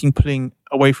everything pulling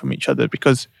away from each other,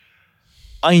 because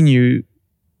I knew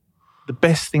the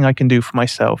best thing I can do for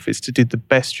myself is to do the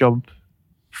best job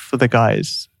for the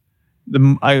guys.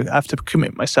 I have to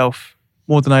commit myself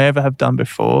more than I ever have done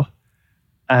before,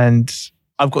 and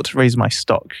I've got to raise my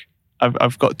stock.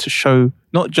 I've got to show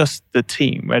not just the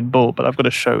team, Red Bull, but I've got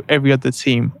to show every other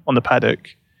team on the paddock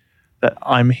that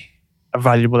I'm a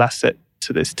valuable asset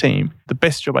to this team. The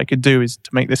best job I could do is to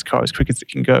make this car as quick as it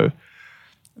can go.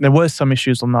 And there were some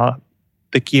issues on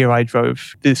the gear I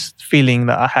drove. This feeling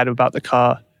that I had about the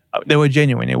car, they were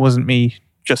genuine. It wasn't me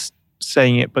just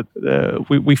saying it, but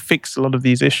we fixed a lot of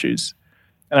these issues.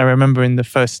 And I remember in the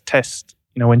first test,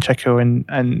 when Checo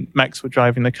and Max were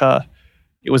driving the car,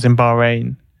 it was in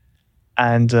Bahrain.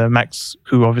 And Max,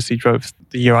 who obviously drove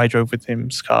the year I drove with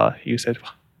him's car, he said,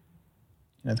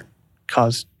 the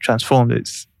car's transformed.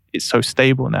 It's so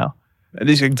stable now. And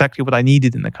this is exactly what I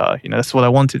needed in the car. That's what I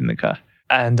wanted in the car.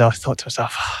 And I thought to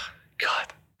myself,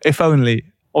 God, if only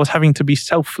I was having to be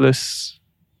selfless,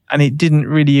 and it didn't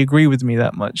really agree with me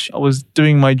that much. I was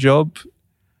doing my job,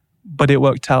 but it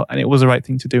worked out, and it was the right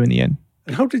thing to do in the end.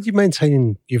 And how did you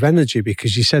maintain your energy?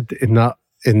 Because you said in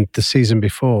the season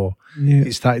before,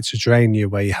 it started to drain you,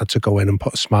 where you had to go in and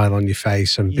put a smile on your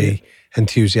face and be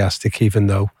enthusiastic, even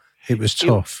though it was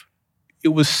tough. It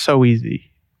was so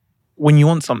easy. When you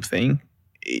want something,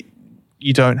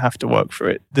 you don't have to work for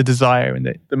it. The desire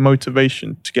and the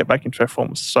motivation to get back into F1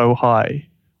 was so high.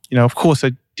 Of course,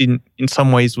 I didn't. In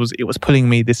some ways, it was pulling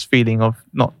me this feeling of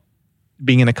not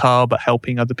being in a car but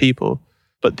helping other people.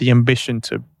 But the ambition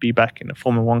to be back in a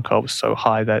Formula One car was so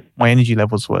high that my energy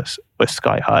levels were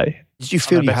sky high. Did you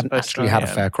feel you hadn't actually had a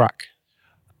fair crack?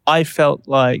 I felt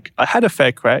like I had a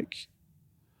fair crack.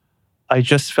 I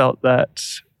just felt that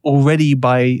already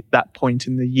by that point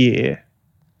in the year,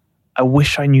 I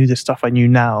wish I knew the stuff I knew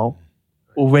now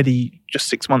already just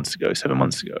 7 months ago.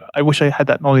 I wish I had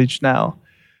that knowledge now.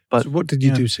 But so what did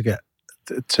you do to get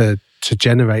to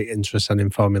generate interest in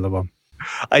Formula One?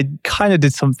 I kind of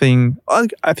did something.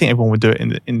 I think everyone would do it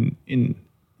in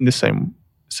the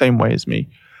same way as me.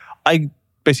 I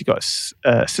basically got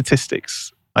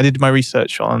statistics. I did my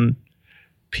research on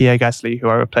Pierre Gasly, who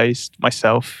I replaced,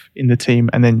 myself in the team,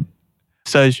 and then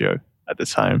Sergio at the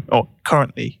time, or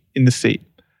currently in the seat.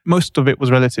 Most of it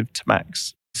was relative to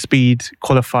Max. Speed,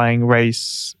 qualifying,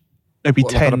 race, maybe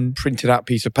 10. Like a printed out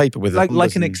piece of paper with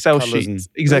like an Excel sheet.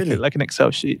 Exactly, really? Like an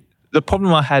Excel sheet. The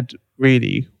problem I had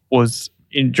really was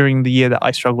during the year that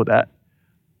I struggled at,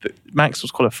 Max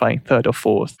was qualifying 3rd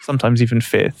or 4th, sometimes even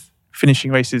 5th,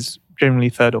 finishing races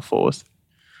generally 3rd or 4th.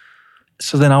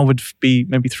 So then I would be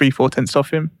maybe 3-4 tenths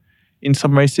off him in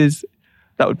some races.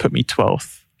 That would put me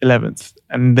 12th, 11th,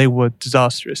 and they were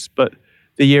disastrous. But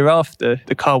the year after,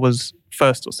 the car was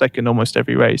 1st or 2nd almost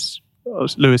every race.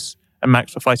 Lewis and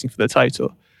Max were fighting for the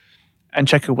title, and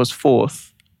Checo was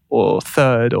 4th or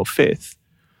 3rd or 5th.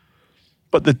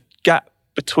 But the gap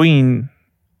between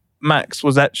Max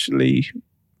was actually,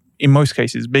 in most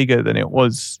cases, bigger than it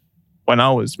was when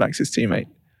I was Max's teammate.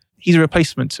 He's a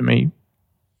replacement to me,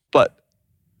 but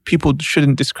people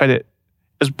shouldn't discredit,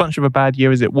 as much of a bad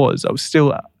year as it was, I was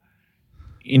still,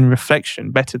 in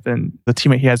reflection, better than the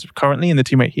teammate he has currently and the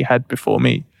teammate he had before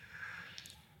me.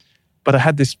 But I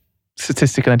had this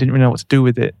statistic and I didn't really know what to do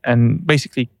with it, and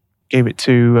basically gave it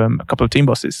to a couple of team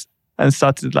bosses and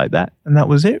started like that. And that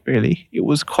was it, really. It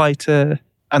was quite a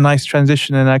nice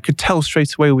transition, and I could tell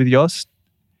straight away with Jost.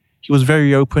 He was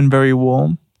very open, very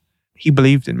warm. He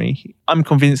believed in me. I'm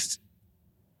convinced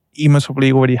he most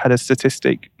probably already had a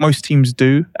statistic. Most teams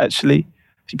do, actually.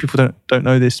 I think people don't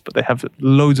know this, but they have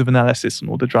loads of analysis on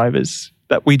all the drivers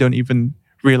that we don't even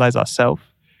realize ourselves.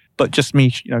 But just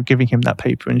me, giving him that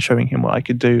paper and showing him what I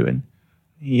could do, and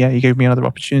he gave me another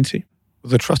opportunity.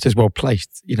 The trust is well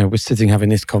placed. We're sitting having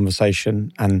this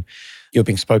conversation, and you're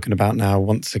being spoken about now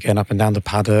once again up and down the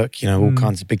paddock, all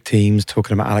kinds of big teams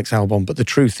talking about Alex Albon. But the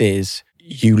truth is,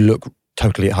 you look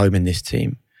totally at home in this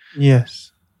team.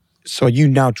 Yes. So are you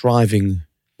now driving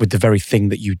with the very thing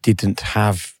that you didn't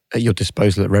have at your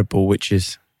disposal at Red Bull, which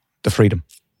is the freedom?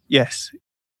 Yes.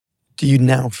 Do you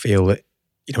now feel that,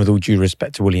 with all due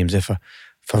respect to Williams, if a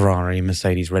Ferrari,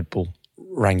 Mercedes, Red Bull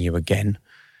rang you again,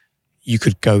 you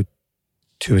could go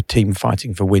to a team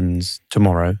fighting for wins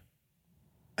tomorrow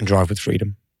and drive with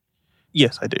freedom?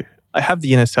 Yes, I do. I have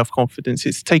the inner self-confidence.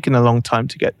 It's taken a long time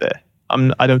to get there.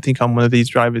 I don't think I'm one of these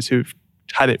drivers who've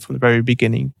had it from the very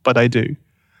beginning, but I do.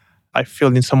 I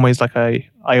feel in some ways like I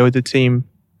owe the team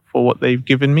for what they've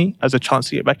given me as a chance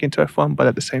to get back into F1, but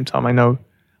at the same time, I know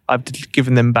I've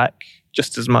given them back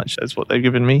just as much as what they've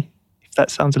given me. If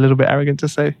that sounds a little bit arrogant to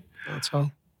say. That's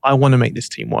all. I want to make this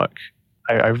team work.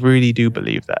 I really do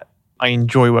believe that. I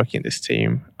enjoy working at this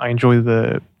team. I enjoy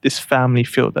this family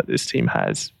feel that this team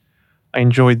has. I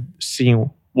enjoy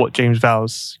seeing what James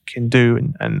Vowles can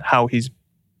do and how he's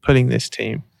putting this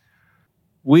team.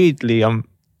 Weirdly, I'm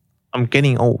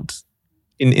getting old.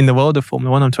 In the world of Formula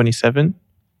One, I'm 27,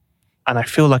 and I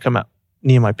feel like I'm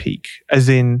near my peak. As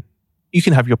in, you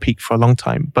can have your peak for a long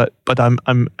time, but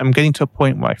I'm getting to a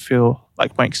point where I feel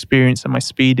like my experience and my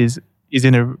speed is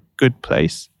in a good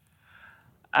place,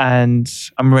 and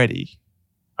I'm ready.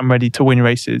 I'm ready to win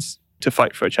races, to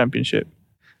fight for a championship.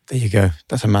 There you go.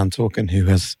 That's a man talking who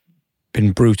has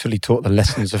been brutally taught the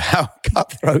lessons of how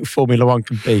cutthroat Formula One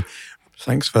can be.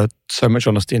 Thanks for so much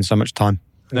honesty and so much time.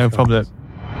 No problem.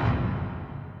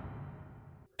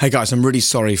 Hey guys, I'm really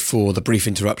sorry for the brief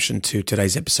interruption to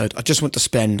today's episode. I just want to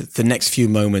spend the next few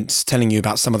moments telling you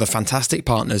about some of the fantastic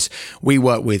partners we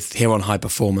work with here on High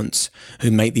Performance who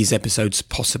make these episodes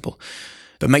possible.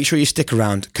 But make sure you stick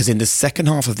around, because in the second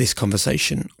half of this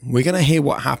conversation, we're going to hear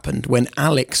what happened when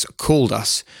Alex called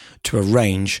us to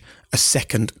arrange a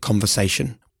second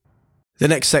conversation. The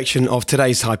next section of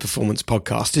today's High Performance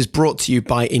podcast is brought to you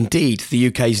by Indeed, the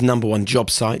UK's #1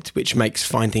 job site, which makes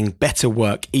finding better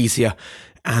work easier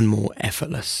and more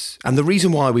effortless. And the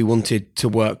reason why we wanted to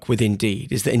work with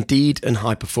Indeed is that Indeed and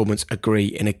High Performance agree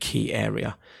in a key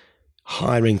area: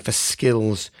 hiring for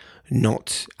skills,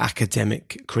 not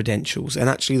academic credentials. And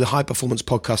actually, the High Performance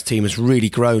podcast team has really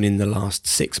grown in the last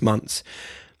 6 months.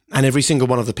 And every single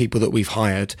one of the people that we've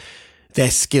hired, their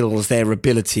skills, their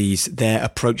abilities, their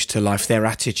approach to life, their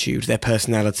attitude, their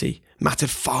personality mattered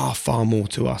far, far more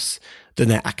to us than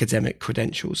their academic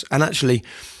credentials. And actually,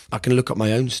 I can look at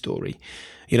my own story.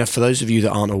 You know, for those of you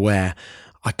that aren't aware,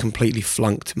 I completely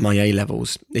flunked my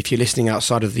A-levels. If you're listening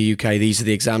outside of the UK, these are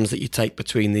the exams that you take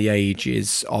between the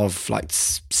ages of like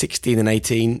 16 and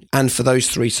 18. And for those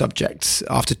 3 subjects,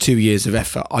 after 2 years of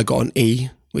effort, I got an E,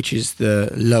 which is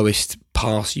the lowest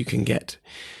pass you can get,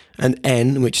 an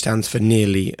N, which stands for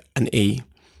nearly an E,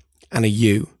 and a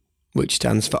U, which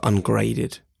stands for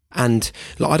ungraded. And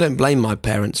I don't blame my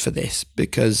parents for this,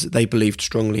 because they believed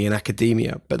strongly in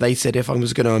academia, but they said if I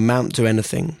was going to amount to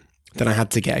anything, then I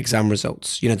had to get exam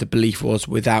results. You know, the belief was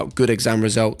without good exam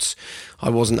results, I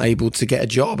wasn't able to get a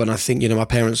job. And I think, you know, my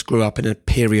parents grew up in a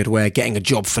period where getting a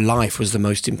job for life was the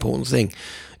most important thing.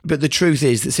 But the truth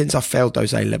is that since I failed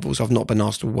those A-levels, I've not been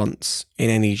asked once in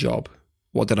any job,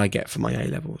 what did I get for my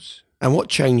A-levels? And what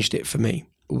changed it for me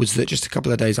was that just a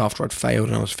couple of days after I'd failed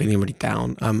and I was feeling really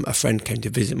down, a friend came to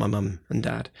visit my mum and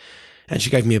dad, and she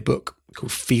gave me a book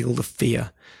called Feel the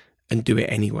Fear and Do It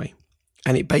Anyway.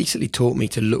 And it basically taught me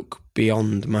to look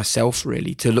beyond myself,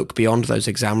 really, to look beyond those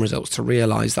exam results, to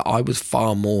realise that I was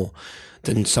far more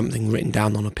than something written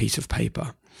down on a piece of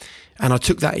paper. And I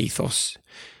took that ethos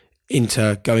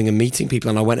into going and meeting people,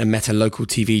 and I went and met a local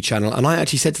TV channel, and I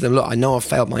actually said to them, look, I know I've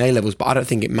failed my A-levels, but I don't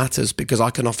think it matters, because I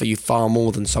can offer you far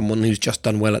more than someone who's just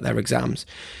done well at their exams.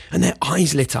 And their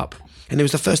eyes lit up, and it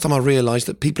was the first time I realised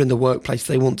that people in the workplace,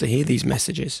 they want to hear these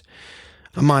messages.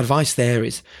 And my advice there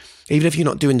is, even if you're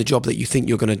not doing the job that you think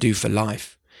you're going to do for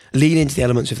life, lean into the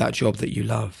elements of that job that you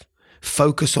love.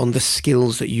 Focus on the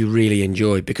skills that you really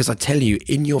enjoy, because I tell you,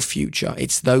 in your future,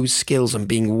 it's those skills and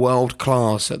being world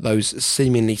class at those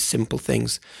seemingly simple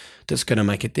things that's going to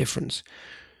make a difference.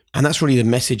 And that's really the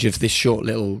message of this short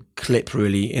little clip,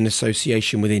 really, in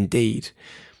association with Indeed,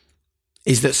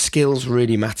 is that skills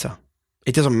really matter.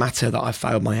 It doesn't matter that I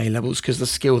failed my A-levels, because the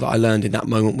skill that I learned in that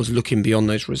moment was looking beyond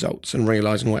those results and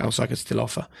realising what else I could still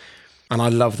offer. And I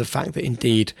love the fact that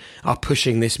Indeed are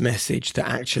pushing this message that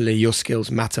actually your skills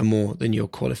matter more than your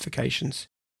qualifications.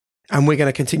 And we're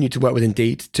going to continue to work with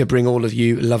Indeed to bring all of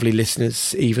you lovely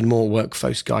listeners even more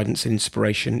workforce guidance and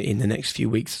inspiration in the next few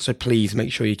weeks. So please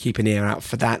make sure you keep an ear out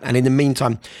for that. And in the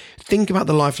meantime, think about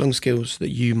the lifelong skills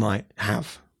that you might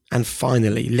have. And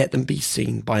finally, let them be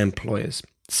seen by employers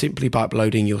simply by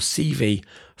uploading your CV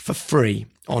for free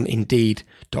on indeed.co.uk,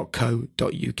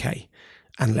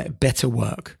 and let better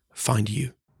work find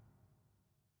you.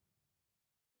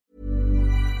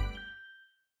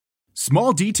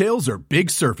 Small details are big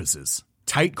surfaces.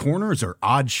 Tight corners are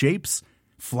odd shapes.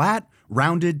 Flat,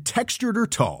 rounded, textured, or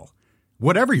tall.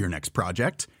 Whatever your next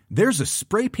project, there's a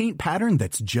spray paint pattern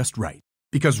that's just right.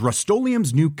 Because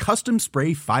Rust-Oleum's new Custom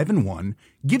Spray 5-in-1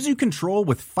 gives you control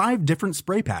with 5 different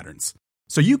spray patterns.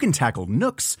 So you can tackle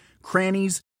nooks,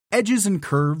 crannies, edges, and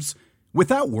curves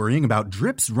without worrying about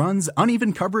drips, runs,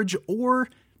 uneven coverage, or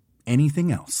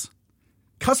anything else.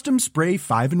 Custom Spray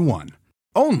 5-in-1.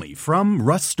 Only from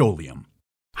Rust-Oleum.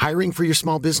 Hiring for your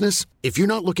small business? If you're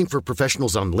not looking for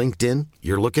professionals on LinkedIn,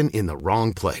 you're looking in the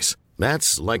wrong place.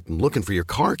 That's like looking for your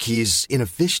car keys in a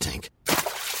fish tank.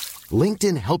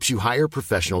 LinkedIn helps you hire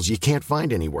professionals you can't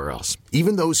find anywhere else,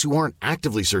 even those who aren't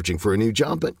actively searching for a new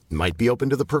job but might be open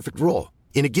to the perfect role.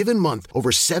 In a given month,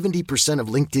 over 70% of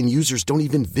LinkedIn users don't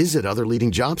even visit other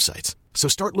leading job sites. So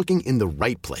start looking in the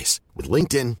right place. With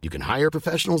LinkedIn, you can hire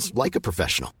professionals like a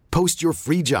professional. Post your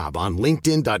free job on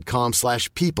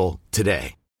linkedin.com/people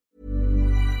today.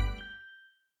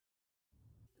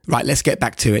 Right, let's get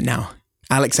back to it now.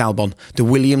 Alex Albon, the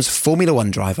Williams Formula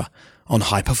One driver on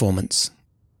High Performance.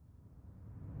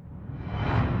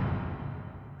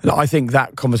 I think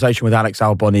that conversation with Alex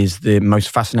Albon is the most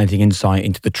fascinating insight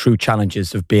into the true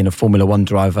challenges of being a Formula One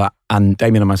driver. And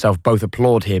Damien and myself both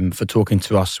applaud him for talking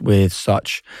to us with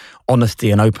such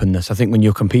honesty and openness. I think when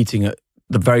you're competing at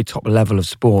the very top level of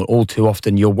sport, all too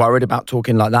often you're worried about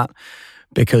talking like that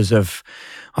because of,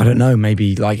 I don't know,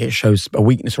 maybe like it shows a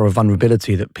weakness or a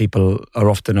vulnerability that people are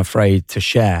often afraid to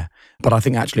share. But I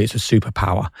think actually it's a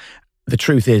superpower. The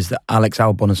truth is that Alex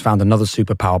Albon has found another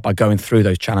superpower by going through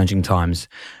those challenging times.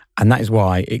 And that is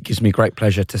why it gives me great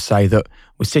pleasure to say that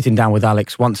we're sitting down with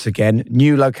Alex once again,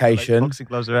 new location, boxing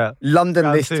gloves are out. London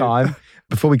Round this two. time.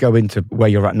 Before we go into where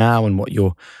you're at now and what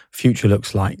your future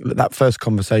looks like, that first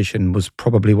conversation was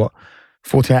probably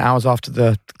 48 hours after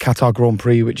the Qatar Grand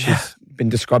Prix, which has been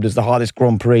described as the hardest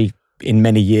Grand Prix in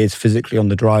many years physically on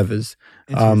the drivers.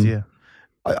 It is, yeah.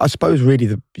 I suppose really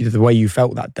the way you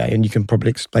felt that day, and you can probably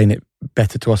explain it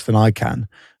better to us than I can,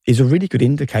 is a really good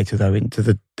indicator though into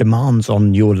the demands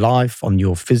on your life, on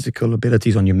your physical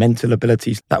abilities, on your mental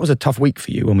abilities. That was a tough week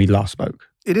for you when we last spoke.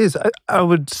 It is. I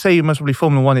would say most probably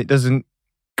Formula One, it doesn't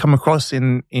come across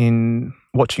in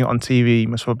watching it on TV,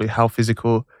 most probably how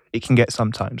physical it can get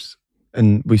sometimes.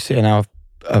 And we sit now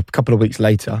a couple of weeks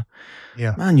later.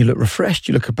 Yeah. Man, you look refreshed.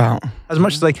 You look about... As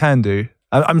much as I can do.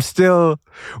 I'm still...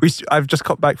 I've just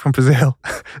got back from Brazil.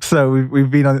 So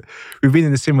we've been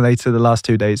in the simulator the last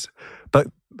 2 days. But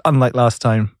unlike last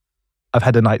time, I've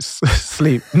had a night's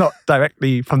sleep, not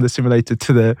directly from the simulator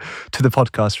to the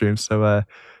podcast room. So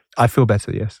I feel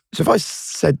better, yes. So if I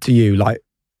said to you, like,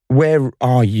 where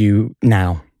are you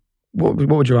now? What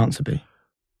would your answer be?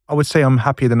 I would say I'm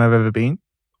happier than I've ever been.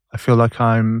 I feel like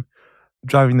I'm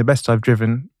driving the best I've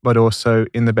driven, but also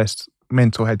in the best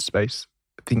mental headspace.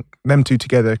 I think them two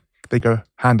together, they go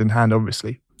hand in hand,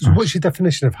 obviously. So what's your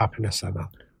definition of happiness then, Matt?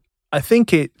 I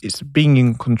think it's being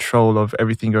in control of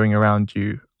everything going around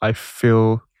you. I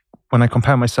feel when I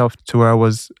compare myself to where I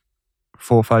was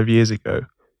 4 or 5 years ago,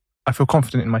 I feel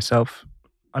confident in myself.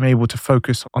 I'm able to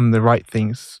focus on the right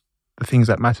things, the things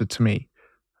that matter to me.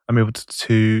 I'm able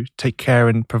to take care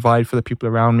and provide for the people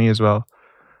around me as well.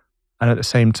 And at the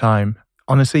same time,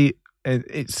 honestly,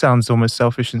 it sounds almost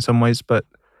selfish in some ways, but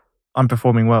I'm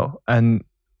performing well. And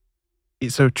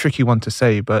it's a tricky one to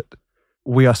say, but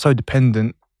we are so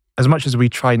dependent. As much as we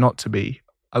try not to be,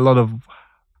 a lot of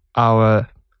our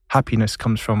happiness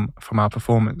comes from our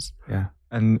performance. Yeah.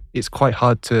 And it's quite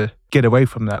hard to get away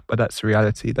from that, but that's the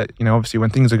reality that, obviously when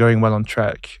things are going well on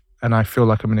track and I feel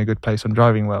like I'm in a good place, I'm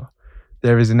driving well,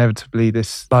 there is inevitably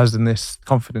this buzz and this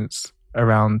confidence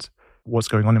around what's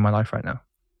going on in my life right now.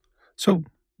 So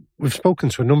we've spoken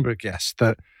to a number of guests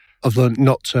that have learned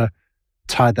not to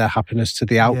tie their happiness to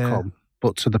the outcome,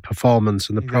 but to the performance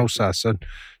and the process. And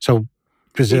so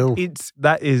Brazil...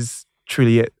 That is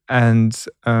truly it. And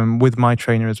with my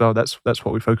trainer as well, that's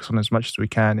what we focus on as much as we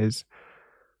can, is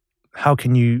how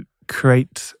can you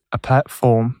create a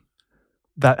platform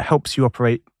that helps you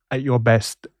operate at your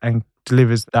best and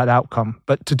delivers that outcome.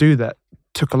 But to do that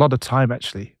took a lot of time,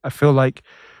 actually. I feel like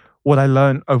what I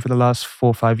learned over the last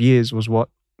 4 or 5 years was what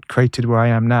created where I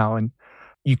am now. And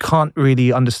you can't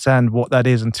really understand what that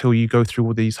is until you go through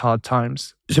all these hard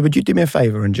times. So would you do me a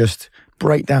favour and just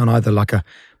break down either like a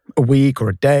week or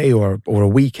a day or a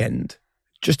weekend,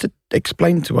 just to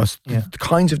explain to us the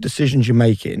kinds of decisions you're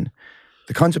making,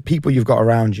 the kinds of people you've got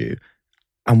around you,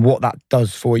 and what that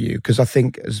does for you? Because I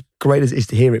think as great as it is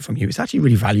to hear it from you, it's actually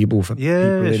really valuable for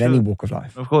people in any walk of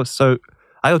life. Of course. So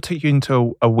I'll take you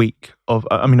into a week of,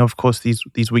 of course,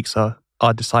 these weeks are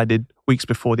decided weeks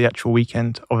before the actual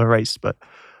weekend of a race, but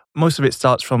most of it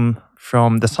starts from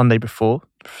the Sunday before.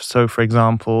 So, for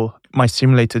example, my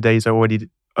simulator days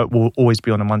will always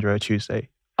be on a Monday or a Tuesday.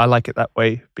 I like it that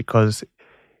way because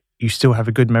you still have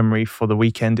a good memory for the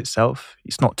weekend itself.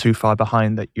 It's not too far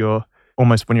behind that you're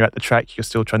almost, when you're at the track, you're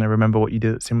still trying to remember what you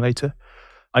did at simulator.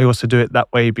 I also do it that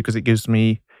way because it gives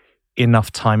me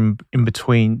enough time in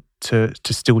between to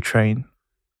still train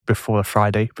before a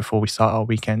Friday, before we start our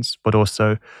weekends, but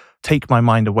also take my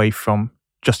mind away from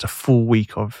just a full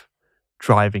week of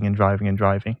driving.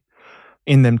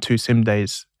 In them 2 sim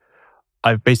days,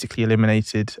 I've basically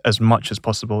eliminated as much as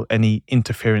possible any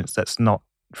interference that's not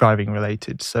driving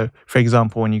related. So, for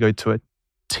example, when you go to a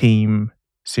team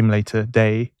simulator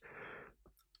day,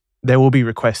 there will be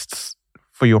requests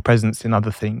for your presence in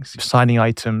other things, signing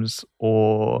items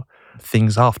or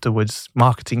things afterwards,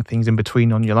 marketing things in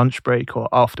between on your lunch break or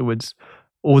afterwards.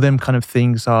 All them kind of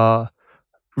things are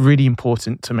really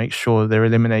important to make sure they're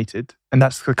eliminated. And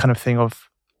that's the kind of thing of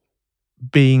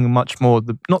being much more,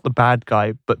 not the bad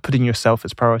guy, but putting yourself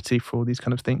as priority for all these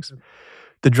kind of things.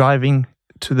 The driving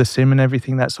to the sim and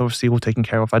everything, that's obviously all taken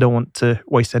care of. I don't want to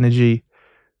waste energy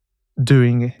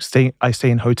I stay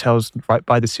in hotels right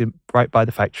by the sim, right by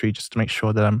the factory, just to make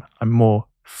sure that I'm more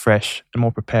fresh and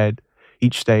more prepared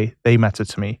each day. They matter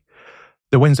to me.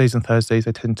 The Wednesdays and Thursdays,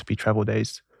 they tend to be travel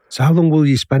days. So how long will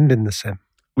you spend in the sim?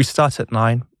 We start at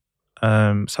 9,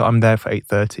 so I'm there for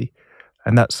 8:30,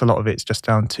 and that's a lot of it's just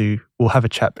down to, we'll have a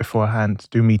chat beforehand,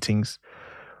 do meetings.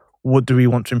 What do we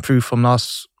want to improve from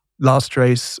last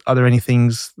race? Are there any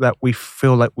things that we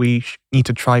feel like we need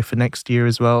to try for next year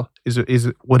as well? Is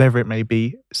it whatever it may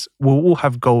be? We'll all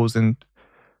have goals and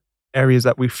areas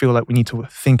that we feel like we need to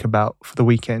think about for the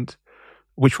weekend,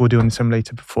 which we'll do in the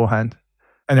simulator beforehand.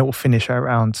 And it will finish at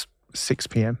around 6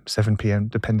 p.m., 7 p.m,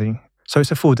 depending. So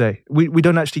it's a full day. We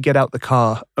don't actually get out the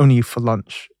car, only for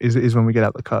lunch is when we get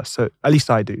out the car. So at least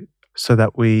I do, so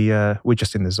that we're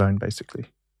just in the zone, basically.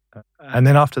 And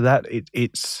then after that,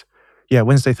 it's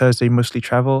Wednesday, Thursday, mostly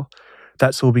travel.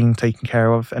 That's all being taken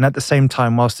care of. And at the same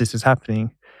time, whilst this is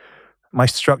happening, my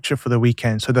structure for the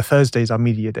weekend, so the Thursdays are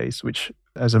media days, which,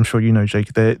 as I'm sure you know,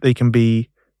 Jake, they can be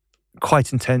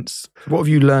quite intense. What have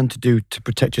you learned to do to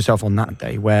protect yourself on that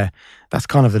day, where that's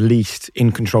kind of the least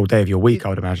in control day of your week, I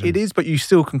would imagine? It is, but you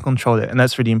still can control it, and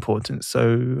that's really important.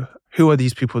 So who are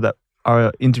these people that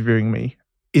are interviewing me?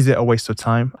 Is it a waste of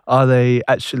time? Are they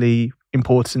actually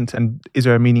important, and is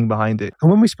there a meaning behind it?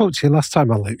 And when we spoke to you last time,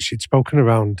 Alex, you'd spoken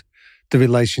around the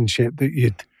relationship that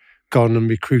you'd gone and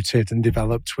recruited and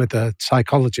developed with a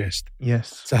psychologist.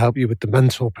 Yes. To help you with the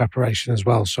mental preparation as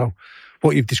well. So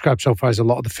what you've described so far is a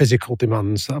lot of the physical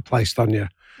demands that are placed on you.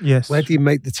 Yes. Where do you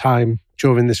make the time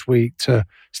during this week to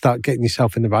start getting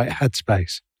yourself in the right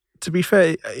headspace? To be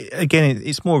fair, again,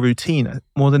 it's more routine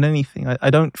more than anything. I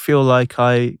don't feel like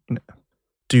I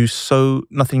do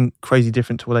nothing crazy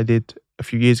different to what I did a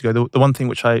few years ago. The one thing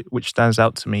which stands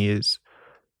out to me is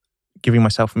giving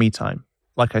myself me time.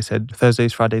 Like I said,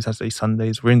 Thursdays, Fridays, Saturdays,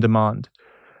 Sundays, we're in demand.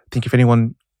 I think if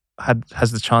anyone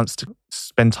has the chance to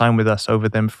spend time with us over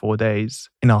them 4 days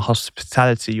in our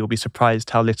hospitality, you'll be surprised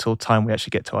how little time we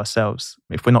actually get to ourselves.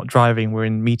 If we're not driving, we're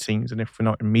in meetings. And if we're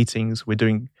not in meetings, we're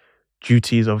doing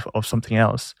duties of something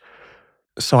else.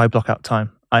 So I block out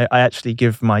time. I actually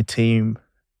give my team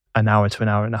an hour to an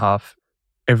hour and a half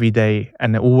every day,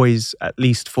 and always at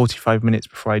least 45 minutes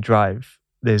before I drive.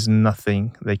 There's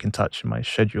nothing they can touch in my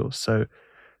schedule. So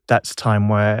that's time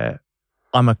where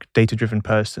I'm a data-driven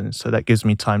person, so that gives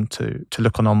me time to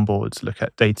look on onboards, look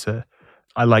at data.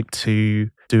 I like to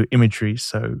do imagery,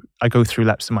 so I go through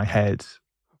laps in my head,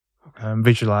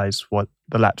 visualize what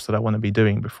the laps that I want to be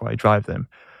doing before I drive them.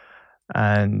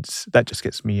 And that just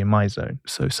gets me in my zone.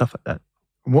 So stuff like that.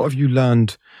 What have you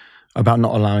learned about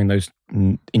not allowing those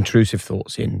intrusive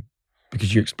thoughts in?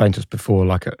 Because you explained to us before,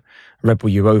 like at Red Bull,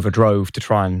 you overdrove to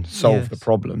try and solve the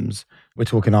problems. We're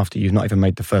talking after you've not even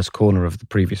made the first corner of the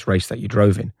previous race that you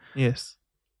drove in. Yes.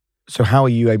 So how are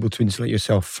you able to insulate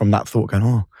yourself from that thought going,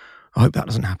 oh, I hope that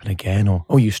doesn't happen again, or,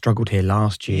 oh, you struggled here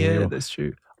last year? Yeah, that's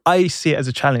true. I see it as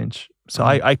a challenge. So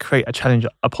I create a challenge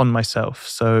upon myself.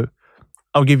 So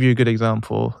I'll give you a good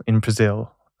example. In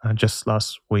Brazil, just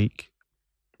last week,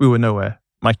 we were nowhere.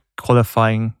 My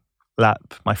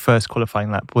first qualifying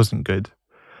lap wasn't good.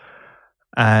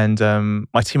 And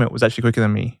my teammate was actually quicker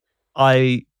than me.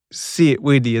 I see it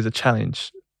weirdly as a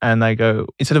challenge. And I go,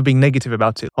 instead of being negative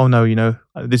about it, oh no,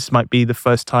 this might be the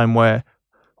first time or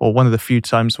one of the few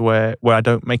times where I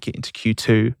don't make it into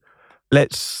Q2.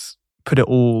 Let's put it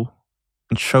all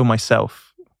and show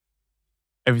myself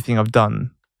everything I've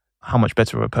done, how much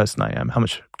better of a person I am, how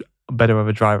much better of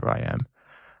a driver I am.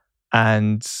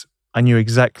 And I knew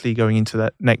exactly going into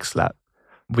that next lap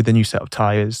with the new set of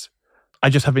tyres. I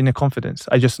just have inner confidence.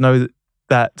 I just know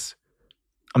that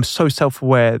I'm so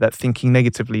self-aware that thinking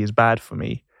negatively is bad for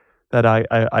me, that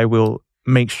I will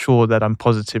make sure that I'm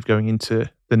positive going into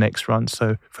the next run.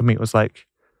 So for me, it was like,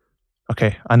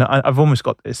 okay, I know I've almost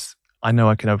got this. I know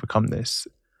I can overcome this.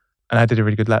 And I did a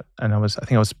really good lap. And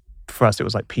for us, it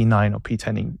was like P9 or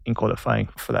P10 in qualifying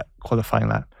for that qualifying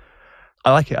lap.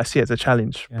 I like it. I see it as a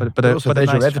challenge. Yeah. But also, there's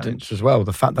a nice your evidence challenge as well.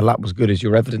 The fact the lap was good is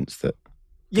your evidence that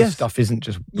this stuff isn't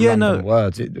just random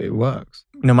words. It works.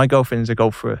 My girlfriend is a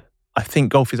golfer. I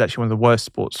think golf is actually one of the worst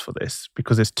sports for this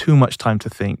because there's too much time to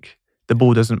think. The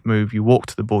ball doesn't move. You walk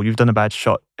to the ball. You've done a bad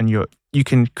shot, and you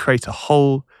can create a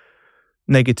whole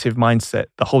negative mindset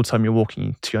the whole time you're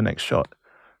walking to your next shot.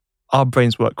 Our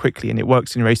brains work quickly, and it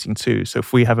works in racing too. So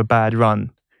if we have a bad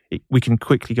run, we can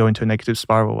quickly go into a negative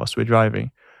spiral whilst we're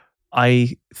driving.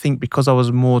 I think because I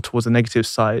was more towards the negative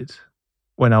side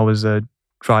when I was a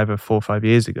driver 4 or 5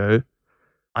 years ago,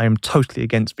 I am totally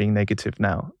against being negative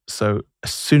now. So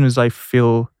as soon as I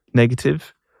feel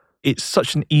negative, it's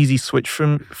such an easy switch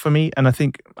for me. And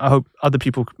I hope other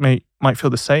people might feel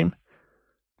the same.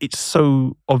 It's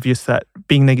so obvious that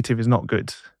being negative is not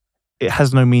good. It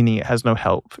has no meaning. It has no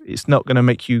help. It's not going to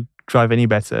make you drive any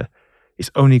better.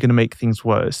 It's only going to make things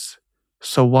worse.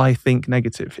 So why think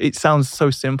negative? It sounds so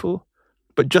simple,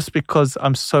 but just because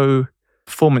I'm so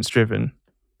performance driven,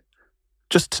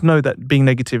 just to know that being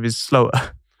negative is slower,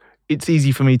 it's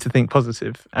easy for me to think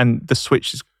positive, and the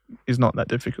switch is not that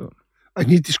difficult. And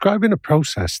you're describing a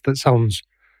process that sounds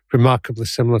remarkably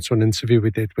similar to an interview we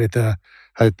did with a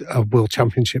World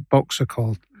Championship boxer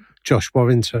called Josh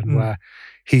Warrington, where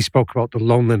he spoke about the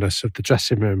loneliness of the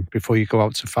dressing room before you go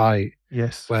out to fight.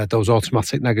 Yes. Where those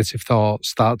automatic negative thoughts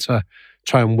start to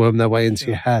try and worm their way into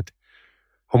your head.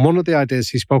 And one of the ideas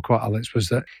he spoke about, Alex, was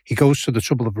that he goes to the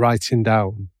trouble of writing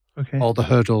down all the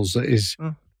hurdles that is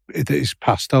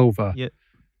passed over. Yeah.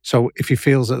 So if he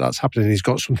feels that that's happening, he's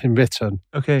got something written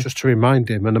just to remind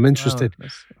him. And I'm interested,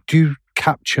 do you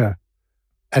capture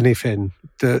anything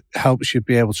that helps you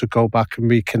be able to go back and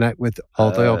reconnect with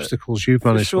all the obstacles you've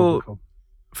managed to overcome?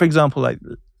 For example, like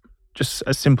just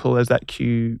as simple as that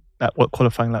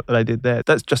qualifying lap that I did there,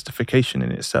 that's justification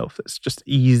in itself. That's just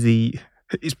easy.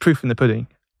 It's proof in the pudding.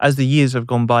 As the years have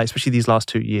gone by, especially these last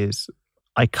 2 years,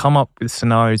 I come up with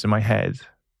scenarios in my head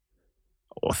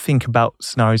or think about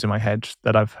scenarios in my head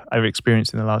that I've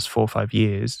experienced in the last 4 or 5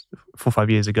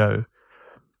 years ago.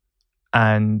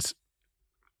 And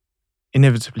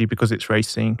inevitably, because it's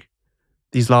racing,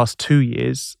 these last 2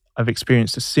 years, I've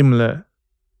experienced a similar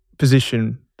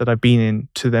position that I've been in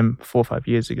to them 4 or 5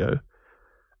 years ago.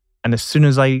 And as soon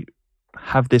as I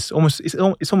have this, it's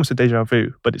almost a deja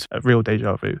vu, but it's a real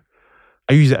deja vu.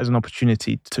 I use it as an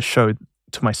opportunity to show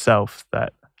to myself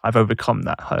that I've overcome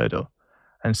that hurdle.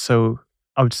 And so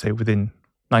I would say within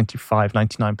 95,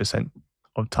 99%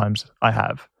 of times I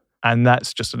have. And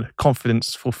that's just a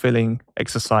confidence fulfilling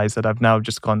exercise that I've now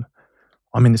just gone,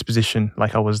 I'm in this position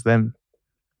like I was then.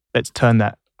 Let's turn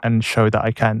that and show that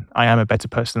I am a better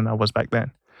person than I was back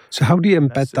then. So how do you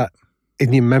embed that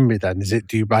in your memory then?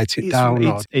 Do you write it down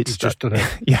or it's just done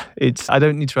it? Yeah, I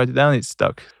don't need to write it down, it's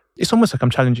stuck. It's almost like I'm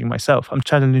challenging myself. I'm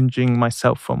challenging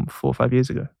myself from 4 or 5 years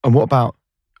ago. And what about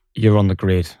you're on the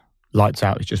grid, lights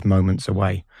out, it's just moments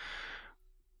away.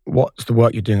 What's the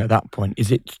work you're doing at that point? Is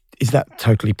that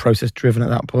totally process driven at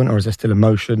that point, or is there still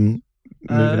emotion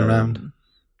moving around?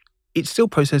 It's still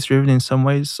process driven in some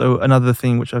ways. So another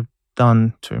thing which I've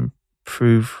done to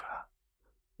improve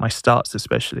my starts,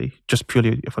 especially, just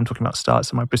purely if I'm talking about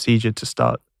starts and my procedure to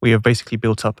start, we have basically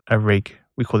built up a rig.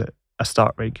 We call it a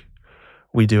start rig.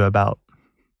 We do about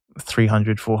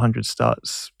 300, 400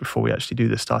 starts before we actually do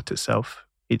the start itself.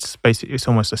 It's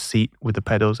almost a seat with the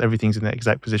pedals. Everything's in the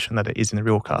exact position that it is in the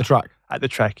real car. The track? At the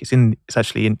track. It's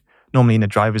actually normally in a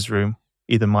driver's room,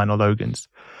 either mine or Logan's.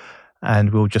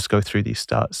 And we'll just go through these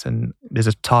starts. And there's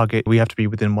a target. We have to be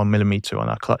within 1 millimeter on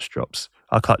our clutch drops.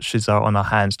 Our clutches are on our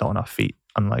hands, not on our feet,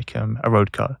 unlike a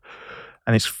road car.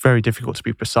 And it's very difficult to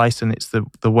be precise. And it's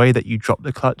the way that you drop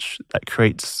the clutch that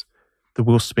creates the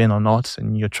wheel spin or not.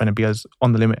 And you're trying to be as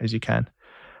on the limit as you can.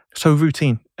 So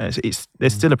routine.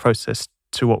 There's still a process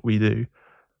to what we do.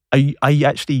 I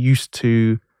actually used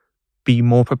to be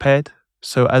more prepared.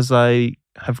 So as I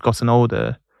have gotten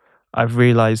older, I've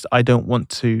realized I don't want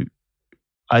to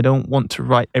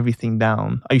write everything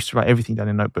down. I used to write everything down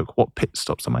in a notebook. What pit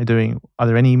stops am I doing? Are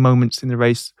there any moments in the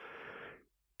race?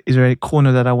 Is there a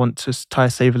corner that I want to tire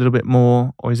save a little bit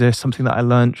more? Or is there something that I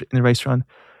learned in the race run?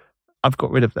 I've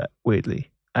got rid of that,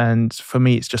 weirdly. And for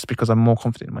me, it's just because I'm more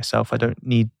confident in myself. I don't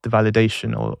need the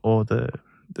validation or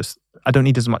I don't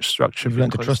need as much structure. You've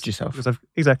learned to trust yourself. I've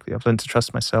learned to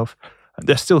trust myself.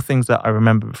 There's still things that I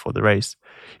remember before the race.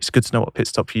 It's good to know what pit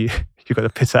stop you got to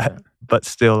pit at, but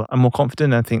still, I'm more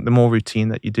confident. I think the more routine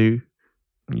that you do,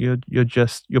 you're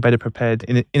better prepared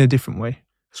in a different way.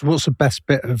 So, what's the best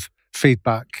bit of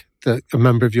feedback that a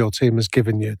member of your team has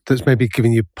given you that's maybe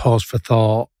given you pause for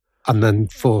thought and then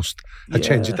forced a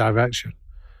change of direction?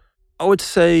 I would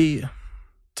say,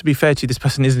 to be fair to you, this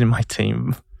person isn't in my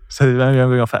team, so I'm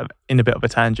going off in a bit of a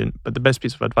tangent. But the best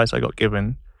piece of advice I got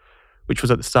given, which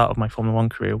was at the start of my Formula One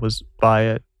career, was by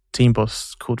a team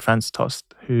boss called Franz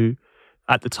Tost, who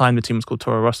at the time the team was called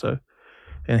Toro Rosso.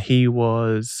 And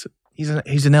he's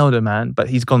an elder man, but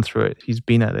he's gone through it. He's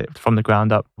been at it from the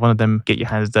ground up. One of them get your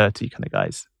hands dirty kind of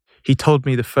guys. He told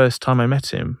me the first time I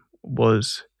met him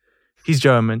he's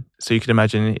German, so you can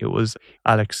imagine it was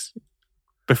Alex.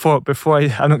 Before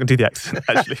I'm not going to do the accent,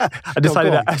 actually. I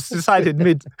decided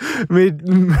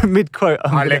mid quote.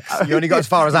 Alex, you only got as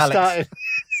far as Alex.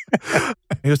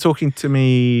 He was talking to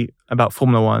me about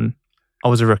Formula One. I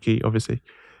was a rookie, obviously.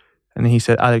 And he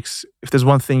said, Alex, if there's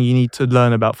one thing you need to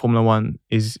learn about Formula One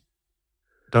is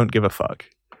don't give a fuck.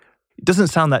 It doesn't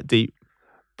sound that deep,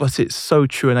 but it's so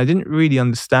true. And I didn't really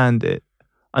understand it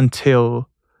until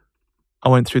I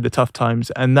went through the tough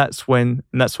times. And that's where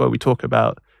we talk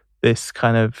about this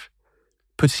kind of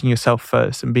putting yourself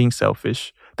first and being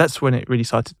selfish. That's when it really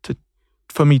started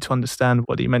for me to understand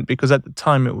what he meant. Because at the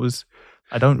time it was,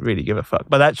 I don't really give a fuck.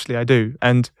 But actually I do.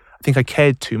 And I think I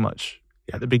cared too much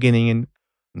at the beginning. And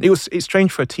it's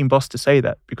strange for a team boss to say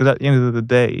that, because at the end of the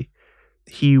day,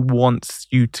 he wants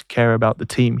you to care about the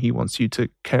team. He wants you to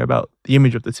care about the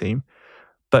image of the team.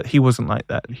 But he wasn't like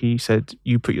that. He said,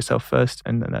 you put yourself first,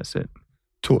 and then that's it.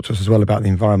 Talk to us as well about the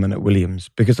environment at Williams,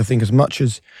 because I think as much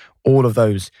as all of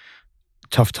those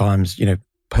tough times,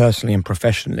 personally and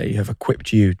professionally have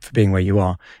equipped you for being where you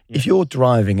are, if you're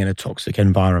driving in a toxic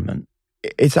environment,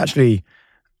 it's actually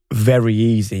very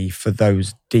easy for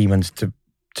those demons to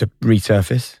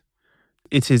resurface.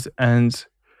 It is, and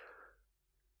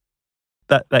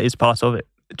that is part of it.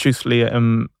 Truthfully,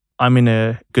 I'm in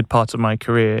a good part of my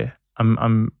career.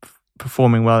 I'm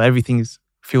performing well. Everything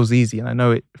feels easy, and I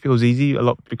know it feels easy a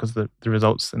lot because of the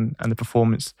results and the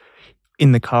performance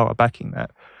in the car are backing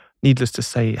that. Needless to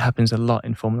say, it happens a lot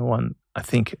in Formula One. I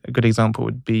think a good example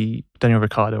would be Daniel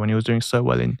Ricciardo when he was doing so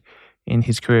well in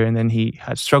his career, and then he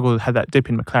had that dip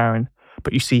in McLaren.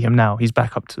 But you see him now; he's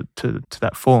back up to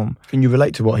that form. Can you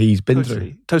relate to what he's been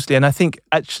through? Totally, and I think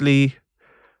actually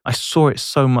I saw it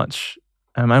so much,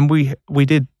 and we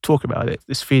did talk about it.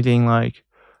 This feeling like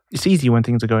it's easy when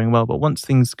things are going well, but once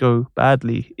things go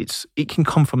badly, it can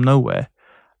come from nowhere.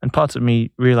 And part of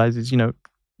me realizes,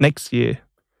 next year,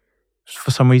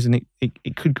 for some reason,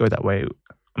 it could go that way.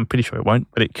 I'm pretty sure it won't,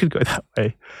 but it could go that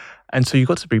way. And so you've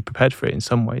got to be prepared for it in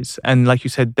some ways. And like you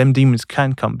said, them demons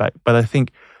can come back, but I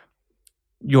think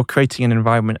you're creating an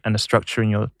environment and a structure in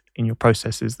your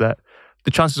processes that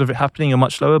the chances of it happening are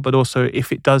much lower, but also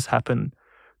if it does happen,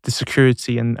 the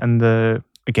security and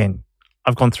again,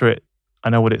 I've gone through it. I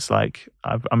know what it's like.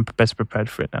 I'm best prepared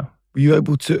for it now. Were you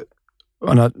able to,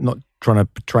 and I'm not trying to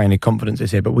betray any confidences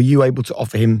here, but were you able to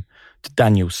offer him, to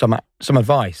Daniel, some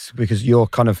advice? Because you're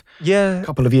kind of a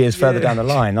couple of years further down the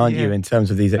line, aren't you, in terms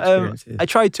of these experiences? I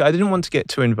tried to. I didn't want to get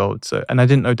too involved, and I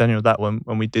didn't know Daniel that when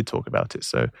we did talk about it.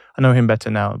 So I know him better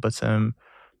now, but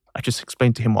I just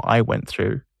explained to him what I went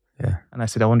through. Yeah. And I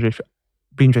said, I wonder if it'd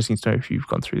be interesting to know if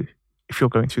you're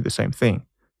going through the same thing.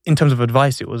 In terms of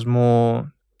advice, it was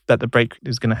more that the break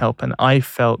is going to help. And I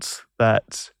felt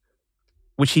that,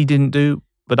 which he didn't do,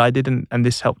 but I didn't. And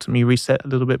this helped me reset a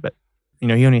little bit. But,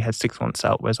 he only had 6 months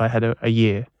out, whereas I had a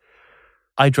year.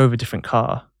 I drove a different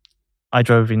car. I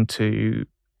drove into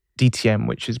DTM,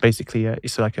 which is basically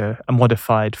it's like a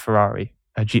modified Ferrari,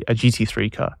 a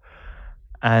GT3 car.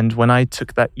 And when I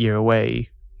took that year away,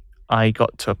 I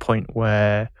got to a point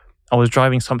where I was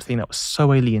driving something that was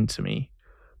so alien to me.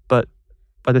 But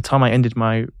by the time I ended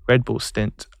my Red Bull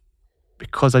stint,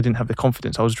 because I didn't have the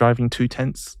confidence, I was driving too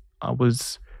tense. I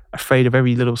was afraid of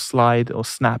every little slide or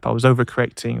snap. I was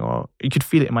overcorrecting, or you could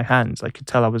feel it in my hands. I could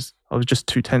tell I was just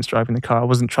too tense driving the car. I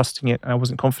wasn't trusting it, and I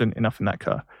wasn't confident enough in that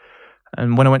car.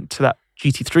 And when I went to that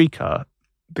GT3 car,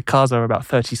 the cars are about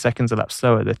 30 seconds a lap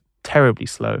slower. They're terribly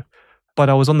slow. But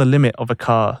I was on the limit of a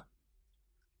car,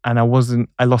 and I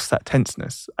lost that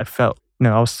tenseness. I felt,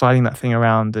 I was sliding that thing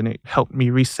around, and it helped me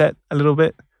reset a little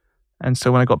bit. And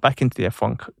so when I got back into the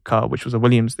F1 car, which was a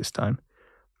Williams this time,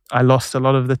 I lost a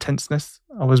lot of the tenseness.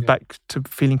 I was back to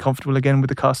feeling comfortable again with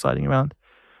the car sliding around.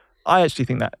 I actually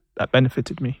think that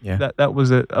benefited me. Yeah. That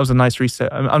was a nice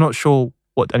reset. I'm not sure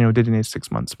what Daniel did in his 6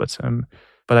 months, but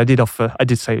I did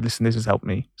say, listen, this has helped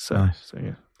me. So, nice. So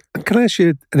yeah. Can I ask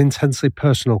you an intensely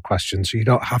personal question, so you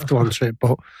don't have to answer it,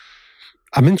 but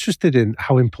I'm interested in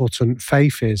how important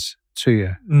faith is to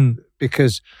you,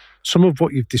 because some of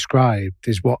what you've described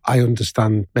is what I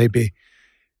understand maybe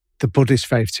the Buddhist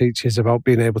faith teaches about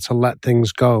being able to let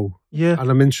things go. Yeah.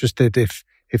 And I'm interested if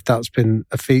that's been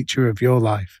a feature of your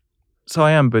life. So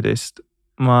I am Buddhist.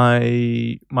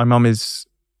 My mum is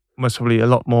most probably a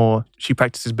lot more, she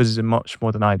practices Buddhism much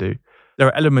more than I do. There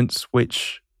are elements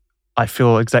which I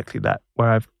feel exactly that, where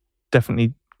I've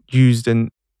definitely used,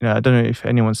 and I don't know if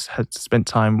anyone's had spent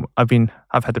time. I've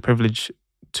had the privilege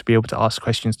to be able to ask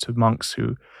questions to monks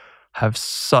who have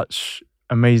such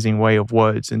amazing way of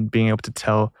words and being able to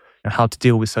tell how to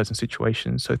deal with certain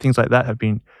situations. So things like that have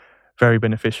been very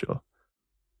beneficial.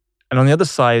 And on the other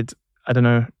side, I don't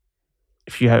know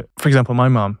if you have, for example, my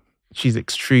mum, she's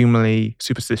extremely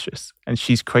superstitious, and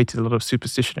she's created a lot of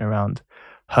superstition around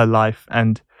her life.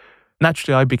 And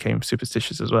naturally, I became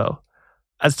superstitious as well.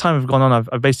 as time has gone on,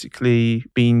 I've basically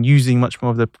been using much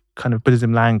more of the kind of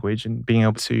Buddhism language and being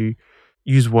able to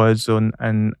use words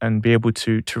and be able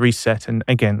to reset. And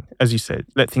again, as you said,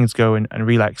 let things go and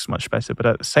relax much better. But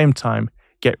at the same time,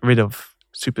 get rid of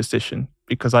superstition,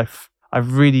 because I've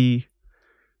really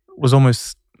was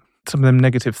almost, some of them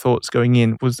negative thoughts going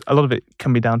in was, a lot of it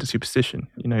can be down to superstition.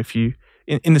 You know, if you,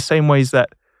 in the same ways that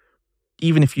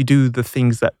even if you do the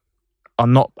things that are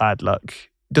not bad luck,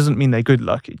 it doesn't mean they're good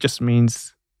luck. It just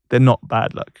means they're not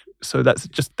bad luck. So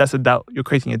that's a doubt. You're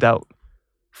creating a doubt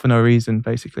for no reason,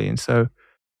 basically. And so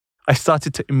I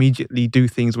started to immediately do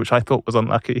things which I thought was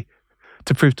unlucky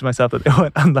to prove to myself that they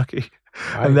weren't unlucky.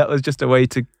 Right. And that was just a way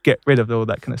to get rid of all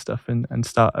that kind of stuff and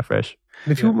start afresh.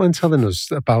 And if you wouldn't mind telling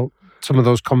us about some of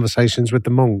those conversations with the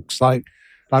monks, like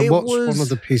what's one of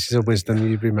the pieces of wisdom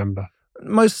you remember?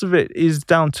 Most of it is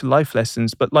down to life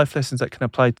lessons, but life lessons that can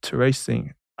apply to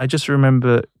racing. I just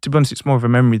remember, to be honest, it's more of a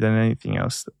memory than anything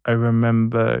else. I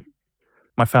remember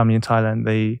my family in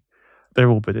Thailand, they're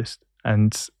all Buddhist,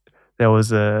 and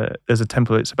there's a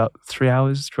temple. It's about 3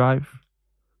 hours drive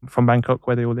from Bangkok,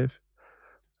 where they all live.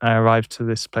 I arrived to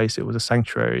this place. It was a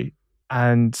sanctuary,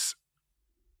 and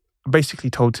I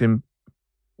basically told him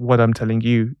what I'm telling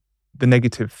you, the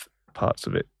negative parts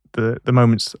of it, the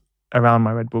moments around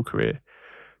my Red Bull career,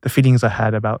 the feelings I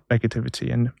had about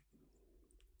negativity. And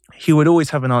he would always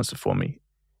have an answer for me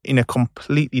in a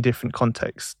completely different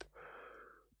context.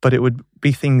 But it would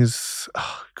be things,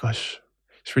 oh gosh,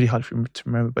 it's really hard for me to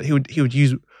remember. But he would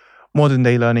use modern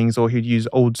day learnings, or he'd use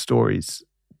old stories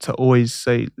to always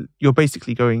say, you're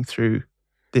basically going through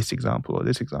this example or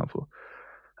this example.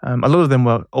 A lot of them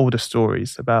were older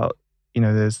stories about, you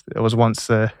know, there was once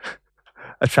a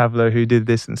traveler who did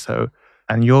this,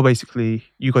 and you're basically,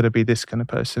 you got to be this kind of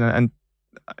person. And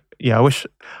yeah, I wish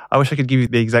I could give you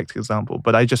the exact example,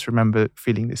 but I just remember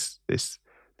feeling this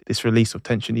release of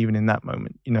tension even in that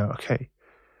moment. You know, okay,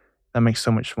 that makes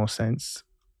so much more sense.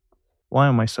 Why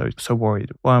am I so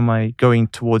worried? Why am I going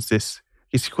towards this?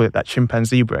 I used to call it that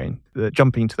chimpanzee brain,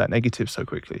 jumping to that negative so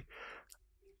quickly.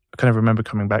 I kind of remember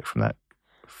coming back from that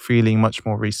feeling much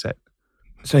more reset.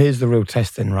 So here's the real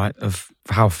test then, right, of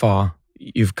how far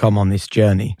you've come on this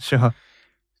journey. Sure.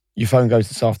 Your phone goes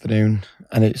this afternoon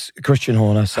and it's Christian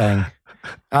Horner saying,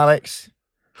 Alex,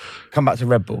 come back to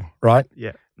Red Bull, right?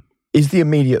 Yeah. Is the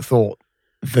immediate thought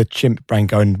the chimp brain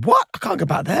going, what? I can't go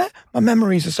back there. My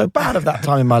memories are so bad of that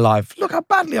time in my life. Look how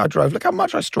badly I drove. Look how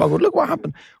much I struggled. Look what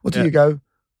happened. Or do you go,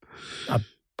 I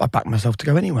back myself to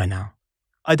go anywhere now?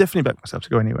 I definitely back myself to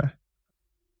go anywhere.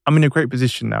 I'm in a great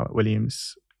position now at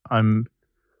Williams. I'm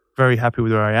very happy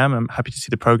with where I am. I'm happy to see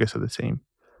the progress of the team.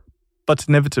 But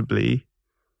inevitably,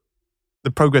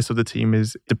 the progress of the team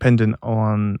is dependent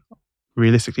on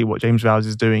realistically what James Vowles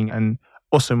is doing, and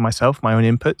also myself, my own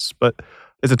inputs. But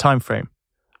there's a time frame.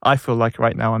 I feel like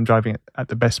right now I'm driving at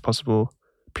the best possible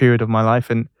period of my life,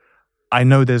 and I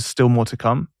know there's still more to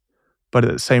come. But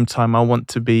at the same time, I'm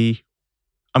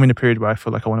in a period where I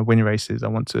feel like I want to win races. I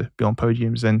want to be on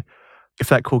podiums. And if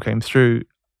that call came through,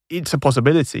 it's a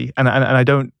possibility. And I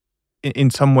don't,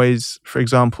 in some ways, for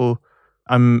example,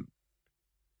 I'm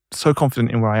so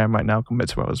confident in where I am right now compared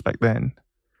to where I was back then,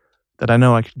 that I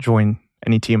know I could join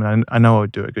any team, and I know I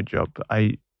would do a good job.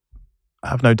 I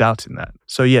have no doubt in that.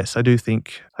 So yes, I do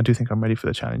think I'm ready for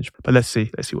the challenge. But let's see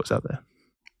what's out there.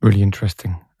 Really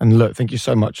interesting. And look, thank you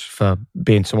so much for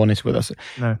being so honest with us.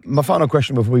 No. My final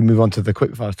question before we move on to the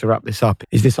quickfires to wrap this up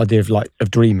is this idea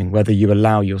of dreaming, whether you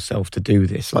allow yourself to do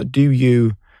this. Like, do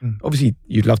you, obviously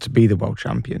you'd love to be the world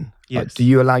champion. Yes. Like, do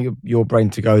you allow your brain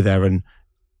to go there, and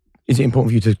is it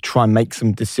important for you to try and make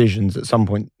some decisions at some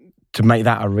point to make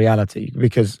that a reality?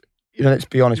 Because, you know, let's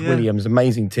be honest, Williams,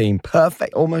 amazing team,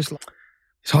 perfect, almost like,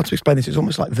 it's hard to explain this. It's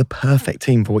almost like the perfect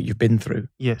team for what you've been through.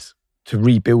 Yes. To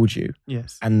rebuild you.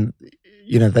 Yes. And,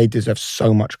 you know, they deserve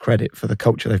so much credit for the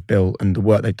culture they've built and the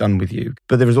work they've done with you.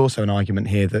 But there is also an argument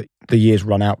here that the years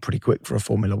run out pretty quick for a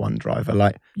Formula One driver.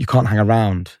 Like, you can't hang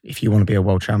around if you want to be a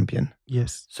world champion.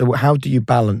 Yes. So how do you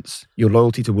balance your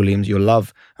loyalty to Williams, your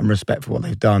love and respect for what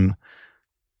they've done,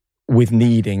 with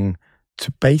needing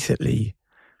to basically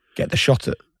get the shot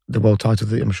at the world title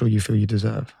that I'm sure you feel you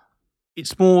deserve?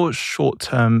 It's more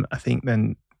short-term, I think,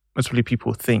 than most probably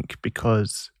people think,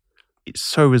 because it's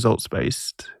so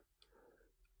results-based.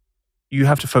 You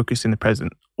have to focus in the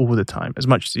present all the time, as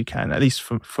much as you can. At least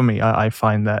for me, I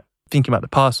find that thinking about the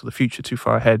past or the future too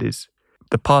far ahead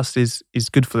the past is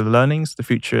good for the learnings. The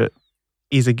future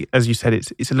is, as you said,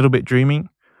 it's a little bit dreaming,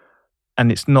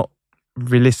 and it's not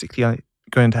realistically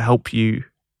going to help you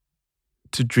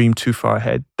to dream too far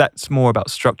ahead. That's more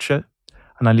about structure,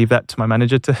 and I leave that to my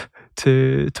manager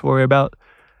to worry about.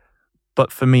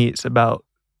 But for me, it's about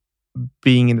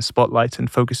being in the spotlight and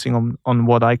focusing on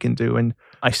what I can do. And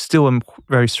I still am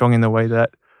very strong in the way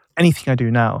that anything I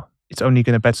do now, it's only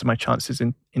going to better my chances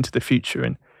into the future.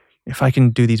 And if I can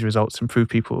do these results and prove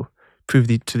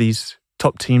to these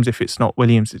top teams, if it's not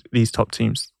Williams, these top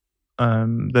teams,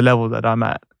 the level that I'm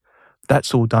at,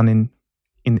 that's all done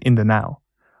in the now.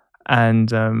 And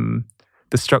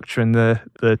the structure and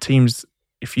the teams,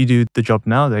 if you do the job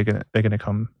now, they're gonna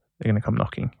come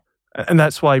knocking. And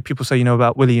that's why people say,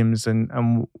 about Williams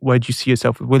and where do you see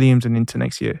yourself with Williams and into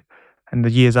next year and the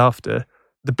years after.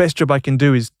 The best job I can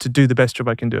do is to do the best job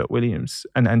I can do at Williams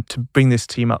and to bring this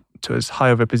team up to as high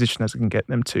of a position as I can get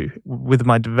them to with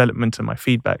my development and my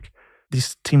feedback.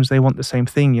 These teams, they want the same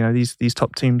thing. These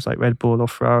top teams like Red Bull or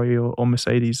Ferrari or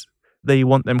Mercedes, they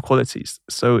want them qualities.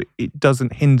 So it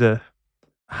doesn't hinder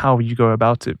how you go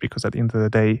about it, because at the end of the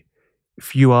day,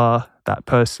 if you are that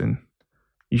person,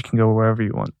 you can go wherever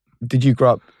you want. Did you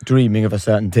grow up dreaming of a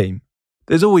certain team?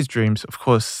 There's always dreams, of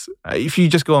course. If you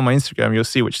just go on my Instagram, you'll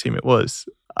see which team it was.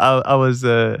 I was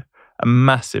a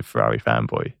massive Ferrari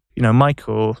fanboy.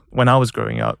 Michael, when I was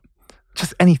growing up,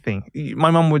 just anything.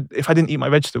 My mum would, if I didn't eat my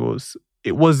vegetables,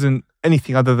 it wasn't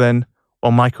anything other than,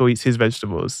 well, Michael eats his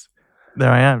vegetables.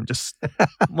 There I am, just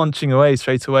munching away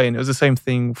straight away. And it was the same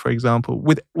thing, for example,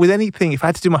 with anything. If I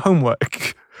had to do my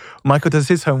homework, Michael does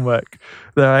his homework.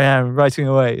 There I am, writing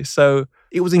away. So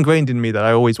it was ingrained in me that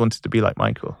I always wanted to be like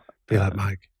Michael. Be like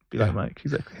Mike. Be like Mike,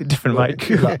 exactly. Different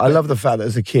Mike. I love the fact that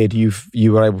as a kid,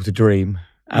 you were able to dream.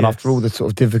 And Yes. after all the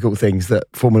sort of difficult things that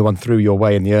Formula One threw your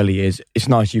way in the early years, it's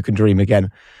nice you can dream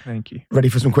again. Thank you. Ready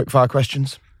for some quick fire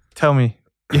questions? Tell me.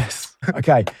 Yes.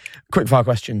 Okay, quick fire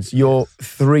questions. Your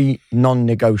 3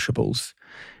 non-negotiables.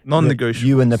 Non-negotiable. that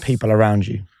you and the people around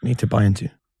you need to buy into.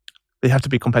 They have to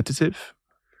be competitive.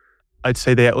 I'd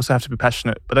say they also have to be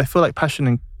passionate. But I feel like passion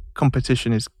and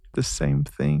competition is the same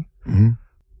thing. Mm-hmm.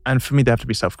 And for me, they have to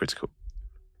be self-critical.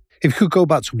 If you could go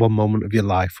back to one moment of your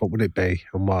life, what would it be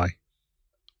and why?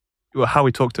 Well, how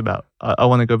we talked about, I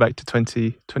want to go back to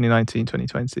 2019,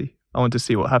 2020. I want to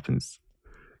see what happens.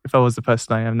 If I was the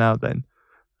person I am now, then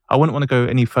I wouldn't want to go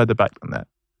any further back than that,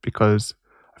 because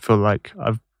I feel like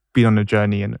I've been on a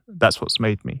journey and that's what's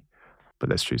made me. But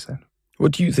let's choose then.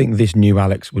 What do you think this new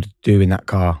Alex would do in that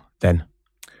car then?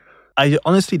 I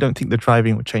honestly don't think the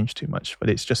driving would change too much, but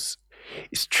it's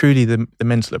truly the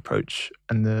mental approach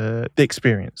and the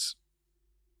experience.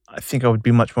 I think I would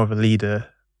be much more of a leader,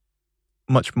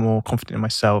 much more confident in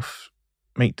myself,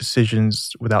 make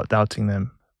decisions without doubting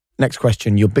them. Next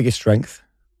question, your biggest strength,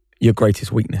 your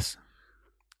greatest weakness.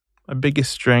 My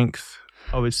biggest strength,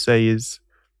 I would say, is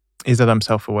that I'm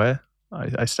self-aware.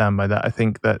 I stand by that. I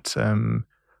think that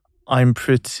I'm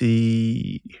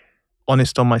pretty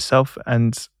honest on myself,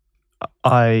 and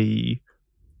I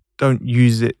don't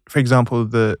use it. For example,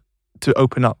 to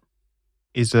open up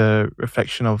is a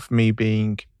reflection of me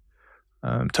being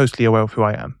totally aware of who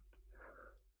I am.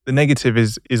 The negative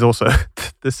is also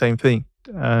the same thing.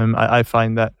 I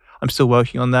find that I'm still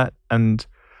working on that, and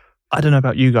I don't know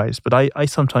about you guys, but I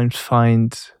sometimes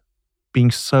find being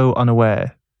so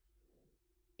unaware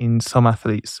in some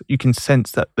athletes, you can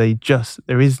sense that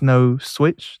there is no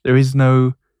switch, there is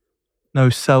no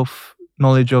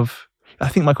self-knowledge of. I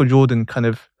think Michael Jordan kind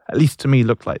of, at least to me,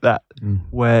 looked like that,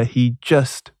 where he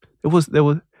was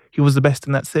the best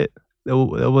and that's it. There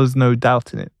was no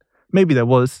doubt in it. Maybe there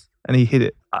was, and he hit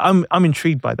it. I'm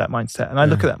intrigued by that mindset, and I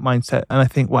look at that mindset and I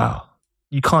think, wow,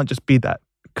 you can't just be that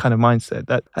kind of mindset.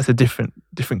 That's a different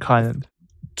kind.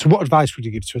 So what advice would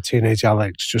you give to a teenage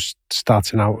Alex just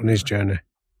starting out on his journey?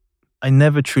 I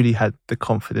never truly had the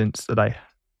confidence that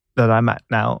I'm at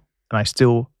now, and I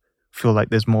still feel like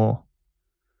there's more.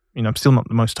 I'm still not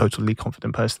the most totally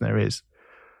confident person there is,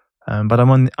 but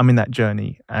I'm in that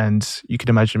journey. And you could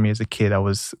imagine me as a kid. I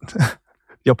was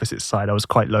the opposite side. I was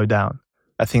quite low down.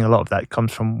 I think a lot of that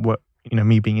comes from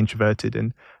me being introverted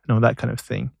and all that kind of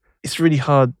thing. It's really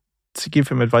hard to give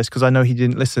him advice because I know he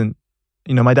didn't listen.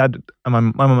 My dad and my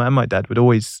mum and my dad would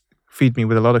always feed me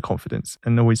with a lot of confidence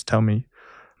and always tell me,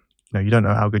 you don't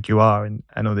know how good you are and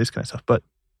all this kind of stuff. But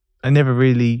I never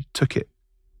really took it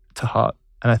to heart.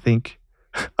 And I think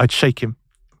I'd shake him.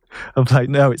 I'm like,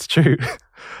 no, it's true.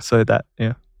 So that,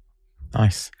 yeah.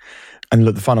 Nice. And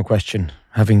look, the final question,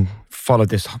 having followed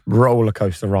this roller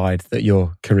coaster ride that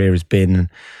your career has been,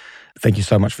 thank you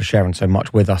so much for sharing so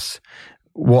much with us.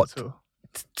 What,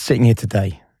 sitting here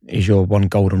today, is your one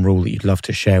golden rule that you'd love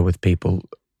to share with people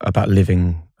about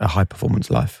living a high performance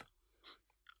life?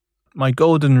 My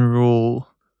golden rule,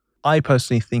 I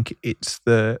personally think it's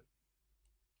the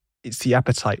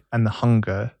appetite and the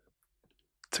hunger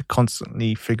to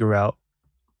constantly figure out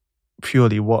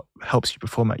purely what helps you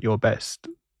perform at your best.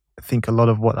 think a lot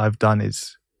of what I've done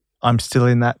is I'm still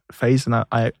in that phase, and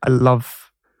I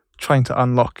love trying to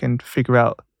unlock and figure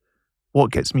out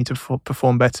what gets me to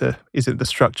perform better. Is it the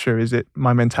structure? Is it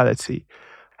my mentality?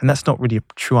 And that's not really a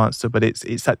true answer, but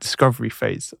it's that discovery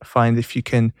phase. I find if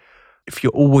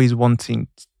you're always wanting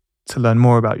to learn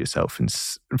more about yourself and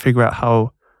figure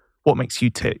out what makes you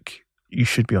tick, you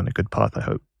should be on a good path, I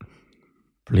hope.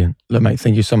 Brilliant. Look, mate,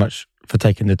 thank you so much for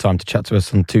taking the time to chat to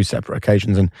us on 2 separate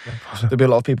occasions. And there'll be a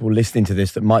lot of people listening to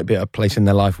this that might be at a place in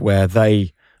their life where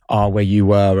they are where you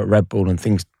were at Red Bull and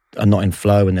things are not in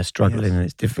flow and they're struggling and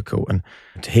it's difficult. And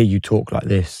to hear you talk like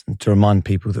this and to remind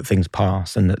people that things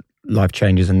pass and that life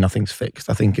changes and nothing's fixed,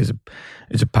 I think is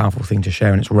a powerful thing to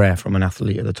share, and it's rare from an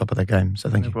athlete at the top of their game. So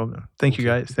thank you. No problem. Thank you,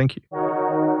 guys. Thank you.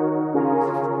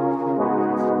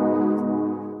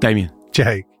 Damien.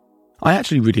 Jake. I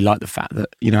actually really like the fact that,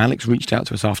 Alex reached out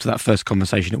to us after that first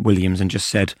conversation at Williams and just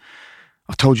said,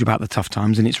 I told you about the tough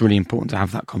times and it's really important to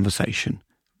have that conversation.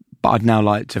 But I'd now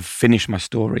like to finish my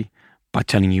story by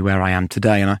telling you where I am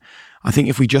today. And I think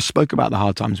if we just spoke about the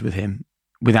hard times with him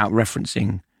without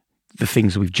referencing the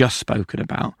things that we've just spoken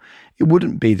about, it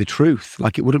wouldn't be the truth.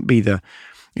 Like it wouldn't be the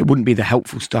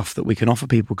helpful stuff that we can offer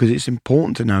people, because it's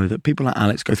important to know that people like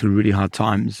Alex go through really hard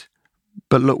times,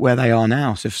 but look where they are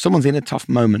now. So if someone's in a tough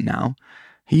moment now,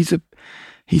 he's a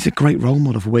great role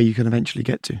model for where you can eventually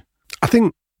get to. I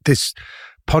think this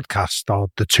podcast, or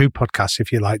the 2 podcasts,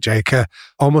 if you like, Jake, are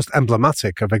almost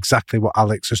emblematic of exactly what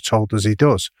Alex has told us he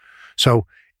does. So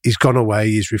he's gone away,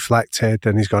 he's reflected,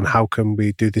 and he's gone, how can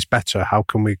we do this better? How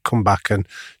can we come back and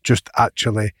just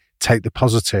actually take the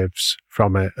positives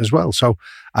from it as well? So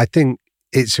I think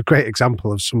it's a great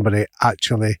example of somebody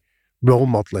actually role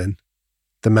modelling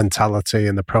the mentality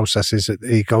and the processes that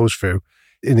he goes through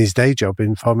in his day job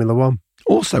in Formula One.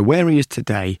 Also, where he is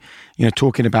today,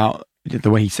 talking about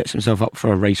the way he sets himself up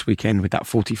for a race weekend with that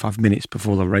 45 minutes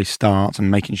before the race starts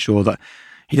and making sure that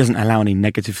he doesn't allow any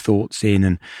negative thoughts in,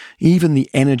 and even the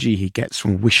energy he gets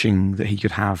from wishing that he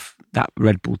could have that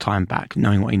Red Bull time back,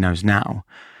 knowing what he knows now.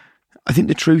 I think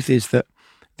the truth is that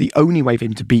the only way for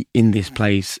him to be in this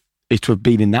place is to have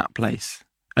been in that place.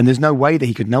 And there's no way that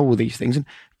he could know all these things. And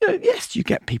yes, you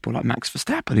get people like Max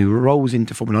Verstappen who rolls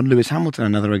into Formula 1. Lewis Hamilton,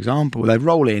 another example. They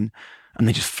roll in and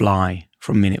they just fly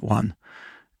from minute 1.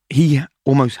 He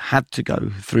almost had to go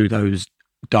through those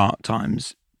dark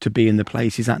times to be in the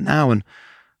place he's at now. And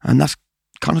that's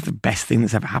kind of the best thing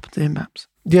that's ever happened to him, perhaps.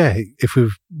 Yeah, if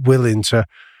we're willing to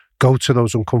go to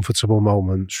those uncomfortable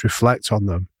moments, reflect on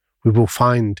them, we will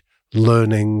find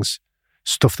learnings,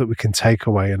 stuff that we can take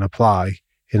away and apply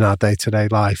in our day-to-day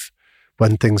life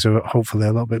when things are hopefully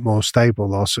a little bit more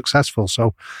stable or successful.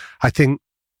 So I think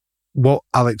what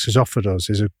Alex has offered us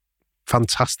is a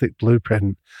fantastic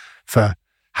blueprint for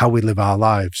how we live our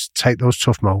lives. Take those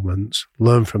tough moments,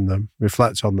 learn from them,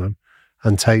 reflect on them,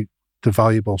 and take the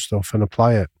valuable stuff and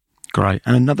apply it. Great.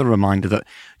 And another reminder that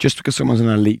just because someone's an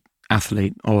elite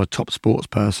athlete or a top sports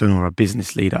person or a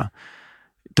business leader,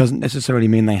 it doesn't necessarily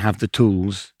mean they have the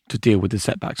tools to deal with the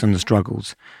setbacks and the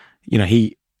struggles.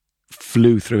 He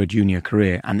flew through a junior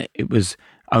career, and it was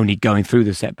only going through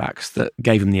the setbacks that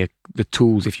gave him the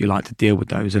tools, if you like, to deal with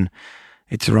those. And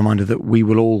it's a reminder that we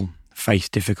will all face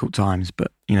difficult times,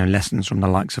 but lessons from the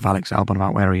likes of Alex Albon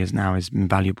about where he is now is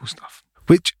invaluable stuff.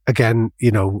 Which, again,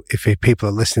 if people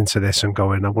are listening to this and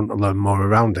going, I want to learn more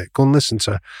around it, go and listen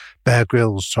to Bear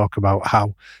Grylls talk about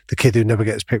how the kid who never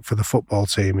gets picked for the football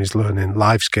team is learning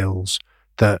life skills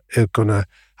that are going to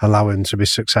allow him to be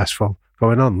successful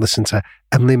going on. Listen to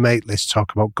Emily Maitlis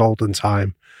talk about golden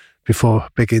time before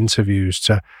big interviews,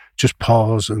 to just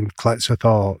pause and collect her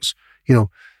thoughts.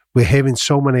 We're hearing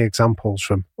so many examples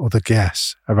from other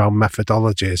guests around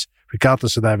methodologies,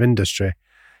 regardless of their industry,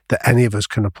 that any of us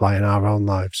can apply in our own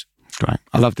lives. Great.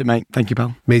 I loved it, mate. Thank you,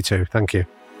 pal. Me too. Thank you.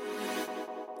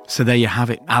 So there you have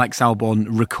it. Alex Albon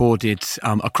recorded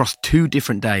across 2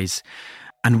 different days.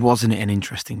 And wasn't it an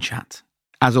interesting chat?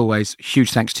 As always,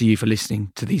 huge thanks to you for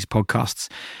listening to these podcasts.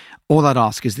 All I'd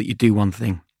ask is that you do one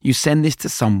thing. You send this to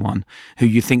someone who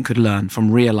you think could learn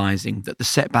from realising that the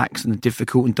setbacks and the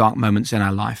difficult and dark moments in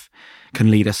our life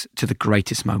can lead us to the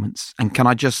greatest moments. And can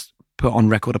I just put on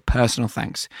record a personal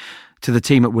thanks to the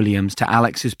team at Williams, to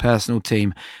Alex's personal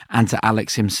team, and to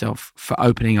Alex himself for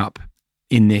opening up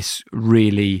in this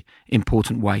really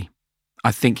important way.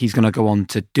 I think he's going to go on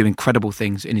to do incredible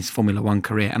things in his Formula One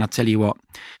career. And I'll tell you what,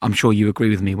 I'm sure you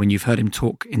agree with me when you've heard him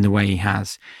talk in the way he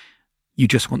has. You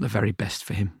just want the very best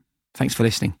for him. Thanks for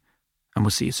listening, and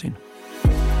we'll see you soon.